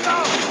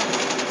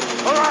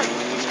 Alright,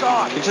 he's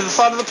gone. Get to the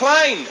side of the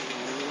plane!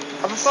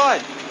 Other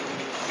side.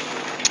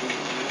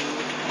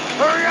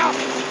 Hurry up!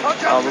 I'll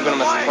jump We're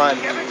gonna miss the plane.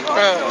 Get me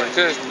close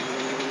to it.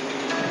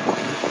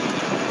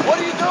 What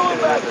are you doing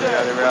back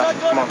there? There we are.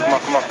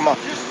 Come on.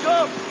 Just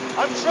jump!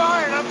 I'm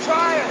trying!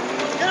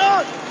 Get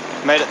on!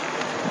 Made it.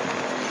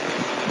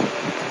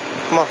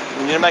 Come on,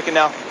 you need to make it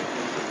now.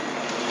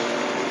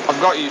 I've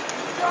got you.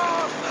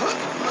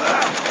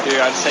 Here,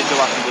 I just saved your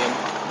life again.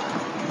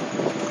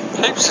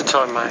 Heaps of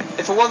time, mate.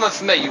 If it wasn't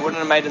for me, you wouldn't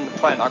have made it in the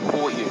plane. I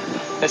caught you.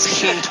 That's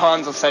 10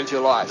 times I've saved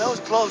your life. That was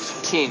close.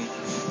 10.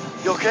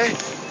 You okay?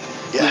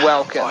 Yeah. You're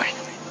welcome. Fine.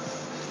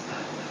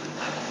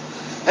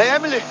 Hey,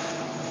 Emily.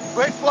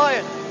 Great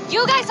flying.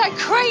 You guys are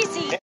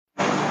crazy!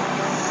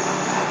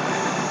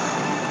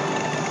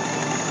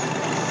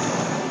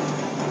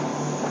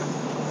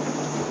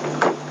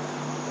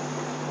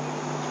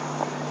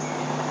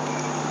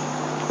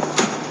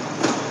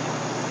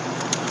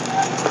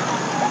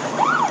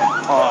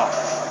 Oh,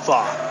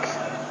 fuck.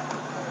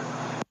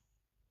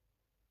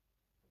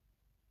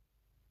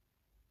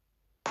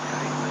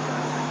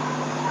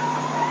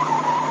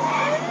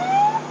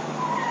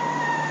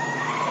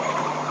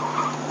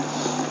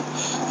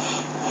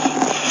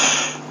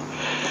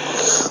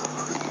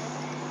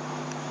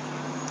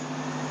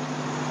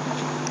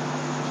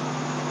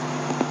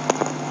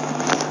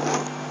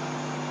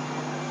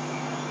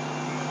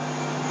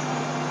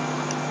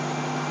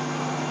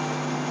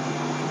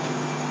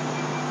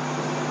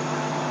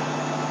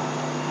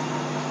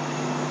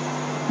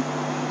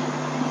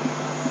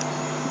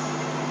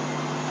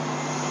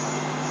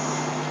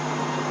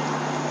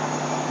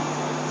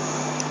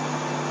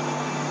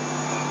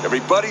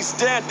 Everybody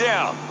stand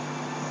down.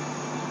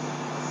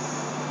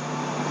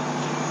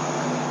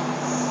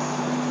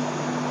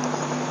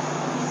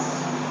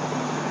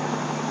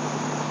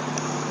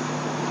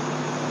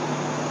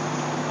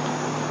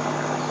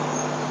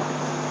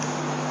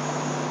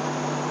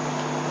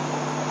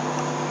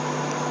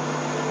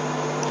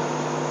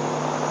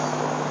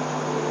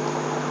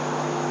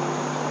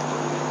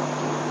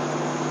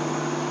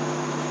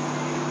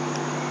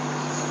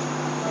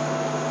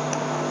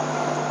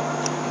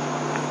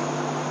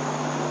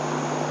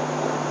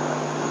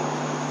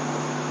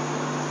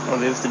 Well,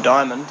 there's the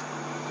diamond.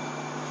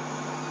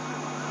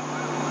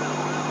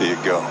 There you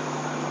go.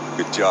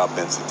 Good job,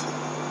 Vincent.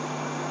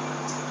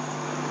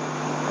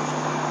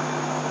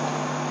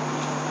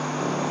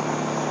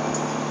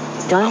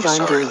 Dun dun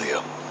dun.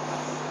 Leo.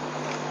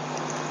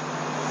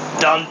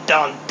 Dun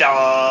dun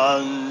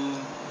dun.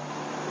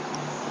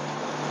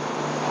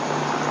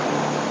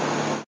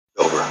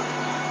 Over.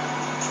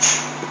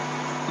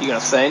 You gonna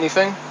say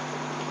anything?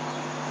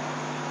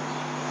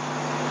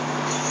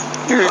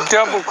 You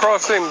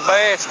double-crossing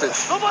bastard.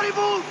 Somebody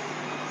move!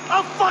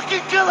 I'll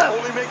fucking kill him!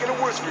 Only making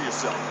it worse for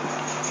yourself.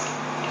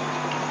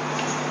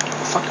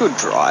 Fuck, you're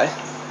dry.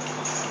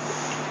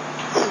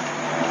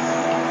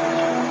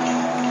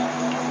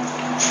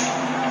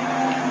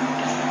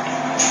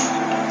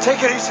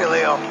 Take it easy,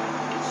 Leo.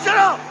 Shut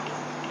up!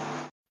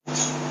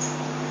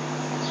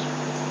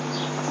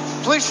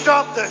 Please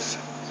stop this.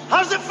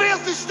 How does it feel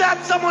to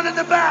stab someone in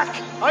the back?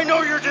 I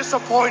know you're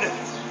disappointed,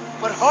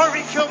 but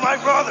Harvey killed my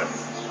brother.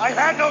 I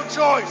had no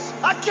choice.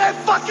 I can't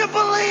fucking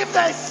believe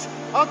this!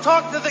 I'll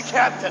talk to the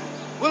captain.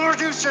 We'll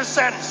reduce your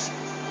sentence.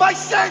 My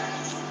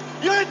sentence?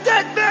 You're a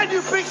dead man,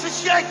 you piece of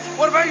shit!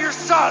 What about your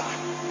son,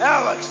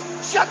 Alex?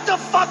 Shut the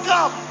fuck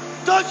up!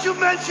 Don't you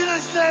mention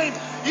his name!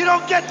 You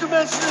don't get to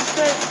mention his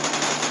name!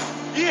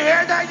 You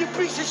hear that, you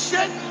piece of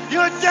shit?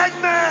 You're a dead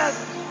man!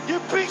 You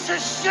piece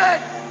of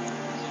shit!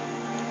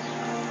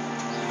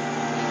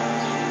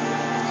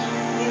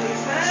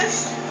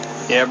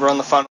 Yeah, we're on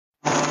the phone.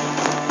 I'm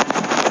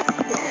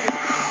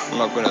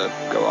not gonna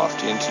go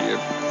after you until you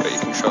got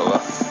your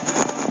controller.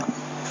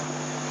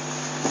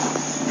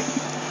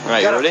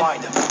 Alright, you ready?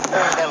 Find him.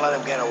 Can't let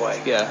him get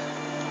away. Yeah.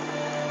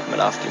 Coming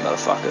after you,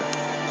 motherfucker.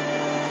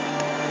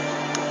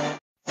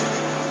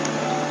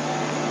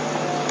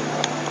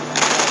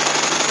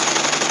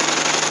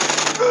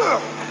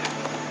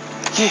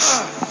 Yes!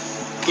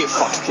 Get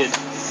fucked, kid.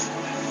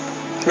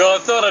 Well, I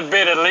thought I'd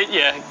better let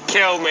you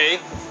kill me.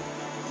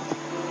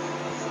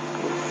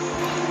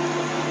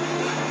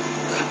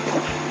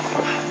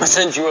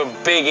 Since you were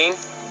begging.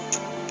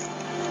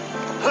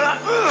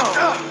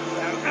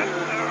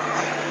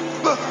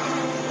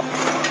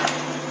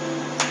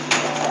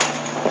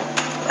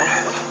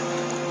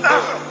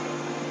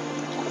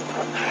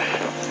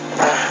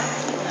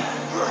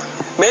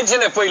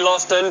 Imagine if we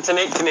lost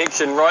internet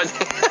connection right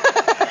there.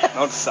 That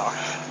would suck.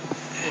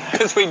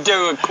 Because we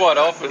do it quite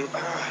often.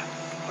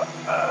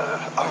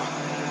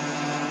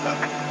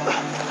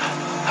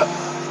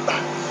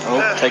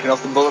 Oh, taking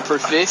off the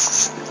bulletproof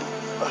vests.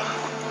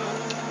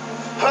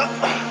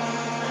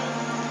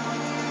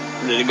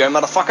 Ready to go,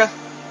 motherfucker?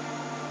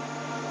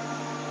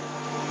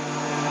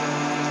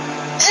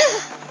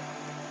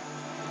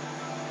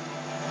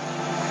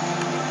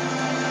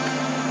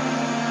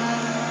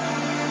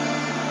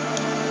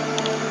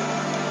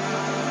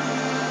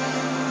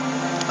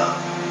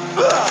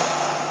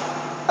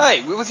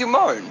 Hey, where was your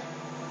moan?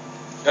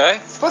 Eh?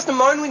 You're supposed to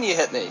moan when you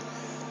hit me.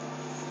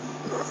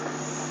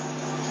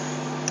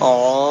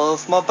 Oh,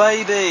 it's my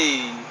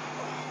baby.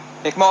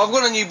 Hey, come on, I've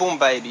got a newborn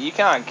baby. You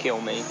can't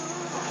kill me.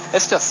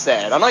 It's just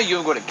sad. I know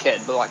you've got a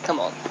kid, but like, come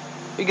on.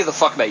 Who gives a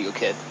fuck about your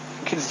kid?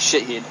 Your kid's a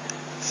shithead.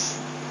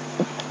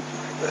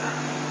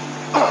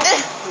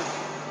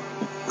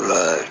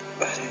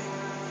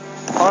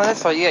 Oh,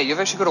 that's right. Yeah, you've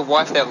actually got a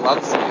wife that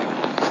loves you.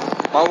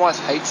 My wife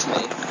hates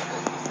me.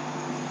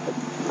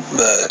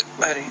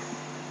 Buddy.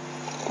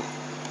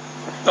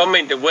 I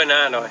mean to win,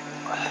 aren't I?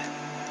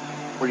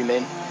 What do you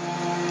mean?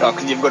 Oh,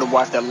 because you've got a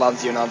wife that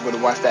loves you and I've got a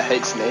wife that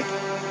hates me.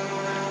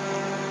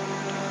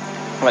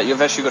 Like,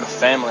 you've actually got a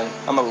family.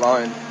 I'm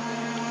alone.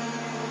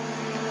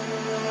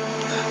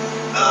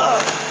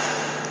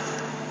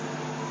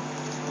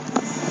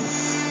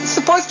 You're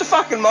supposed to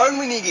fucking moan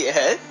when you get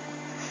hit.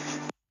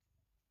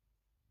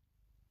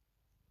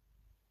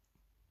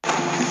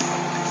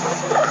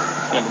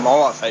 Yeah, but my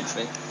wife hates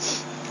me.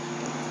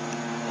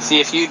 See,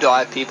 if you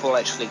die, people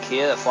actually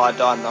care. If I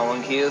die, no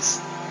one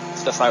cares.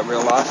 It's just like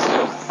real life.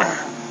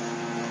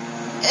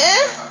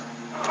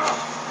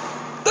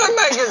 Don't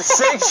make it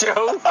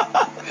sexual.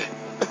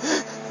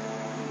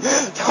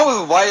 That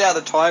was way out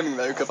of timing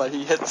though, because like,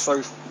 he hit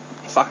so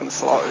fucking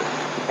slow.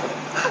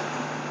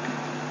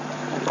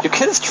 Your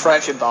kid is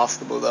trash at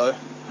basketball though.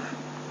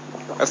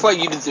 That's why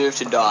you deserve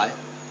to die.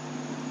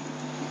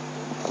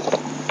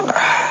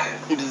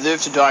 You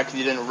deserve to die because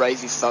you didn't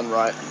raise your son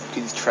right, because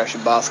he's trash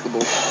at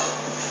basketball.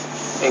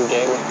 In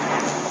gaming.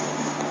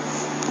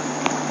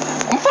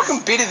 I'm fucking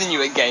better than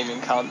you at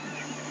gaming, cunt.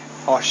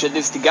 Oh shit,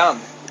 there's the gun.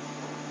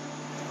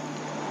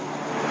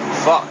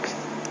 Fuck.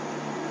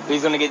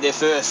 Who's gonna get there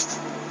first?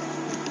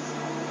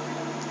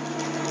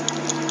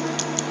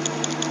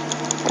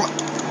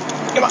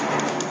 Come on.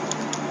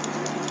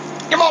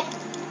 Come on.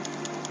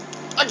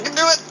 I can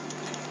do it.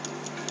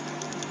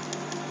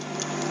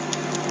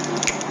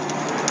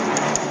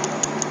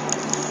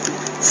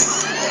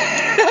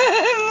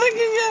 Look at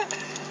you.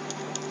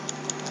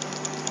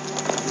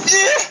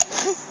 Yeah.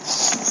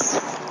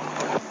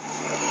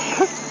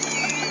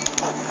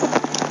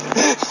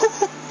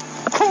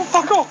 Oh,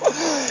 fuck off.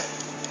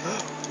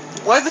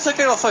 Why is the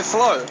ticket off so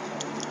slow?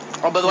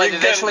 Oh, by the way,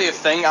 there's actually a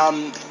thing,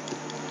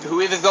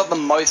 whoever's got the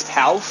most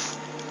health,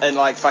 and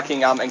like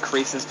fucking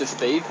increases the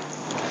speed.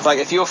 It's like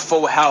if you're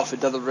full health, it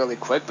does it really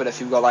quick, but if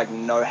you've got like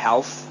no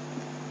health,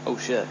 oh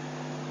shit.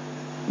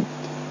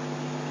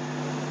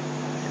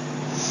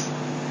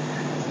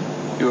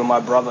 You were my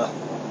brother.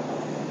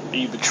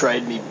 You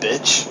betrayed me,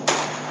 bitch.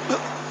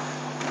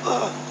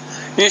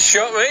 You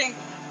shot me?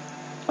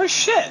 Oh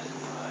shit.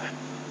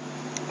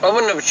 I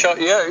wouldn't have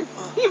shot you.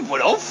 You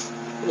would have.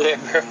 Yeah,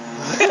 bro.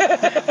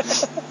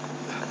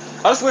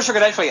 I just wish I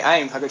could actually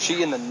aim. I could shoot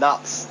you in the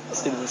nuts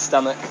instead of the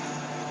stomach.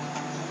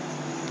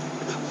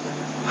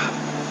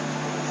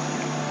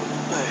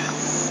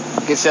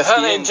 I guess that's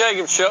the end.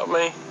 Jacob shot me.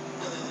 I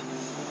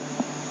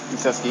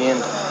guess that's the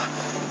end.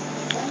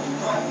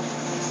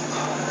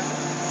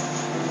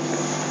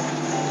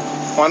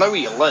 Well, I know where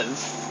you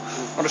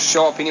live. I'll just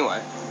show up anyway.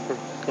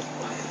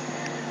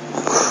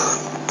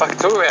 Fuck,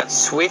 talk about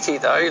sweaty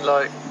though,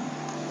 like...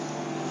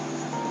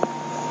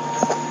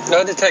 I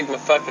had to take my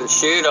fucking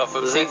shirt off.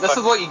 It was See, this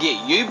is what you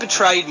get. You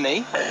betrayed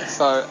me,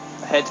 so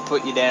I had to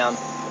put you down.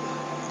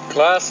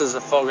 Glasses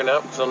are fogging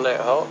up because I'm that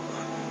hot.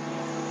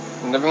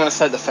 I'm never going to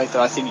say the fact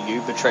that I think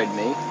you betrayed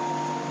me.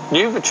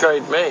 You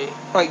betrayed me?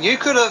 Like, you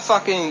could have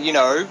fucking, you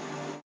know...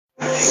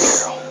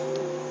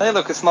 Hey,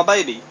 look, it's my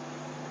baby.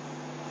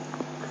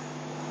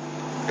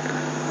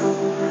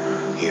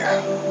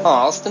 Here. Oh,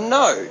 Austin,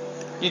 no.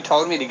 You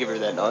told me to give her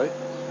that note.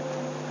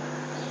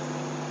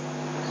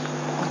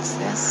 What's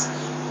this?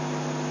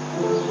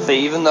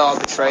 See, even though I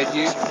betrayed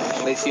you,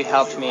 at least you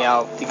helped me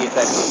out to get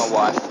back with my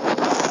wife.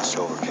 It's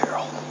over,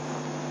 Carol.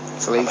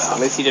 So at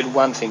least you did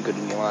one thing good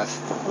in your life.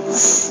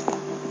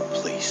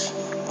 Please.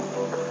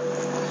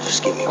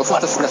 Just give me What's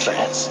one with the more sniffer?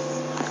 chance.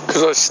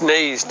 Because I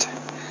sneezed.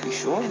 You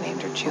sure? I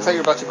named her Looks Julie. like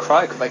you're about to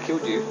cry because I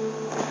killed you.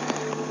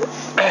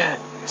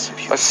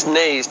 I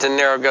sneezed and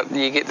now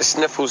you get the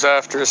sniffles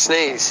after a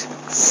sneeze.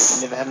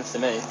 It never happens to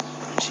me.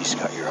 She's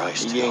got your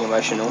eyes You're too. getting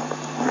emotional.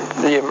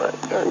 Yeah, mate.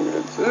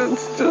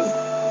 It's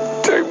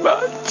just too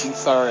much. I'm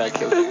sorry I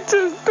killed you. It's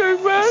just too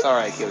much. I'm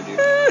sorry I killed you.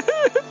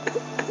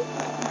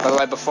 By the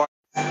way, before...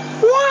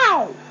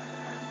 Wow!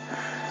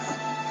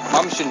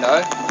 Mum should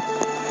know.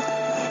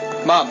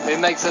 Mum, who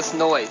makes this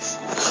noise?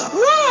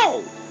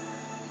 Wow!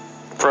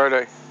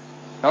 Frodo.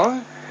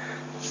 No?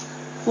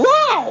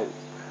 Wow!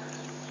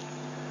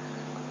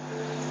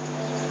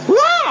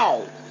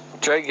 Wow!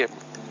 Jacob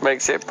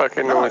makes that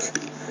fucking noise.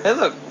 Hey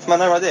look, it's my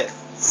name right there.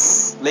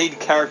 Lead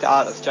character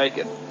artist,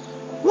 Jacob.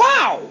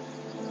 Wow!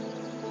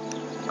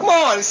 Come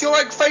on, it's your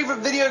like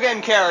favourite video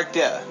game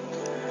character.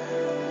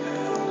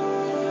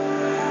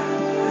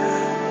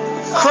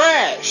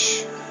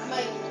 Crash!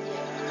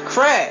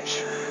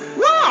 Crash!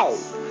 Wow!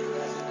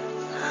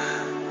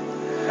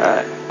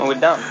 Alright, well we're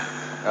done.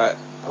 Alright,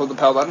 hold the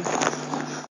power button.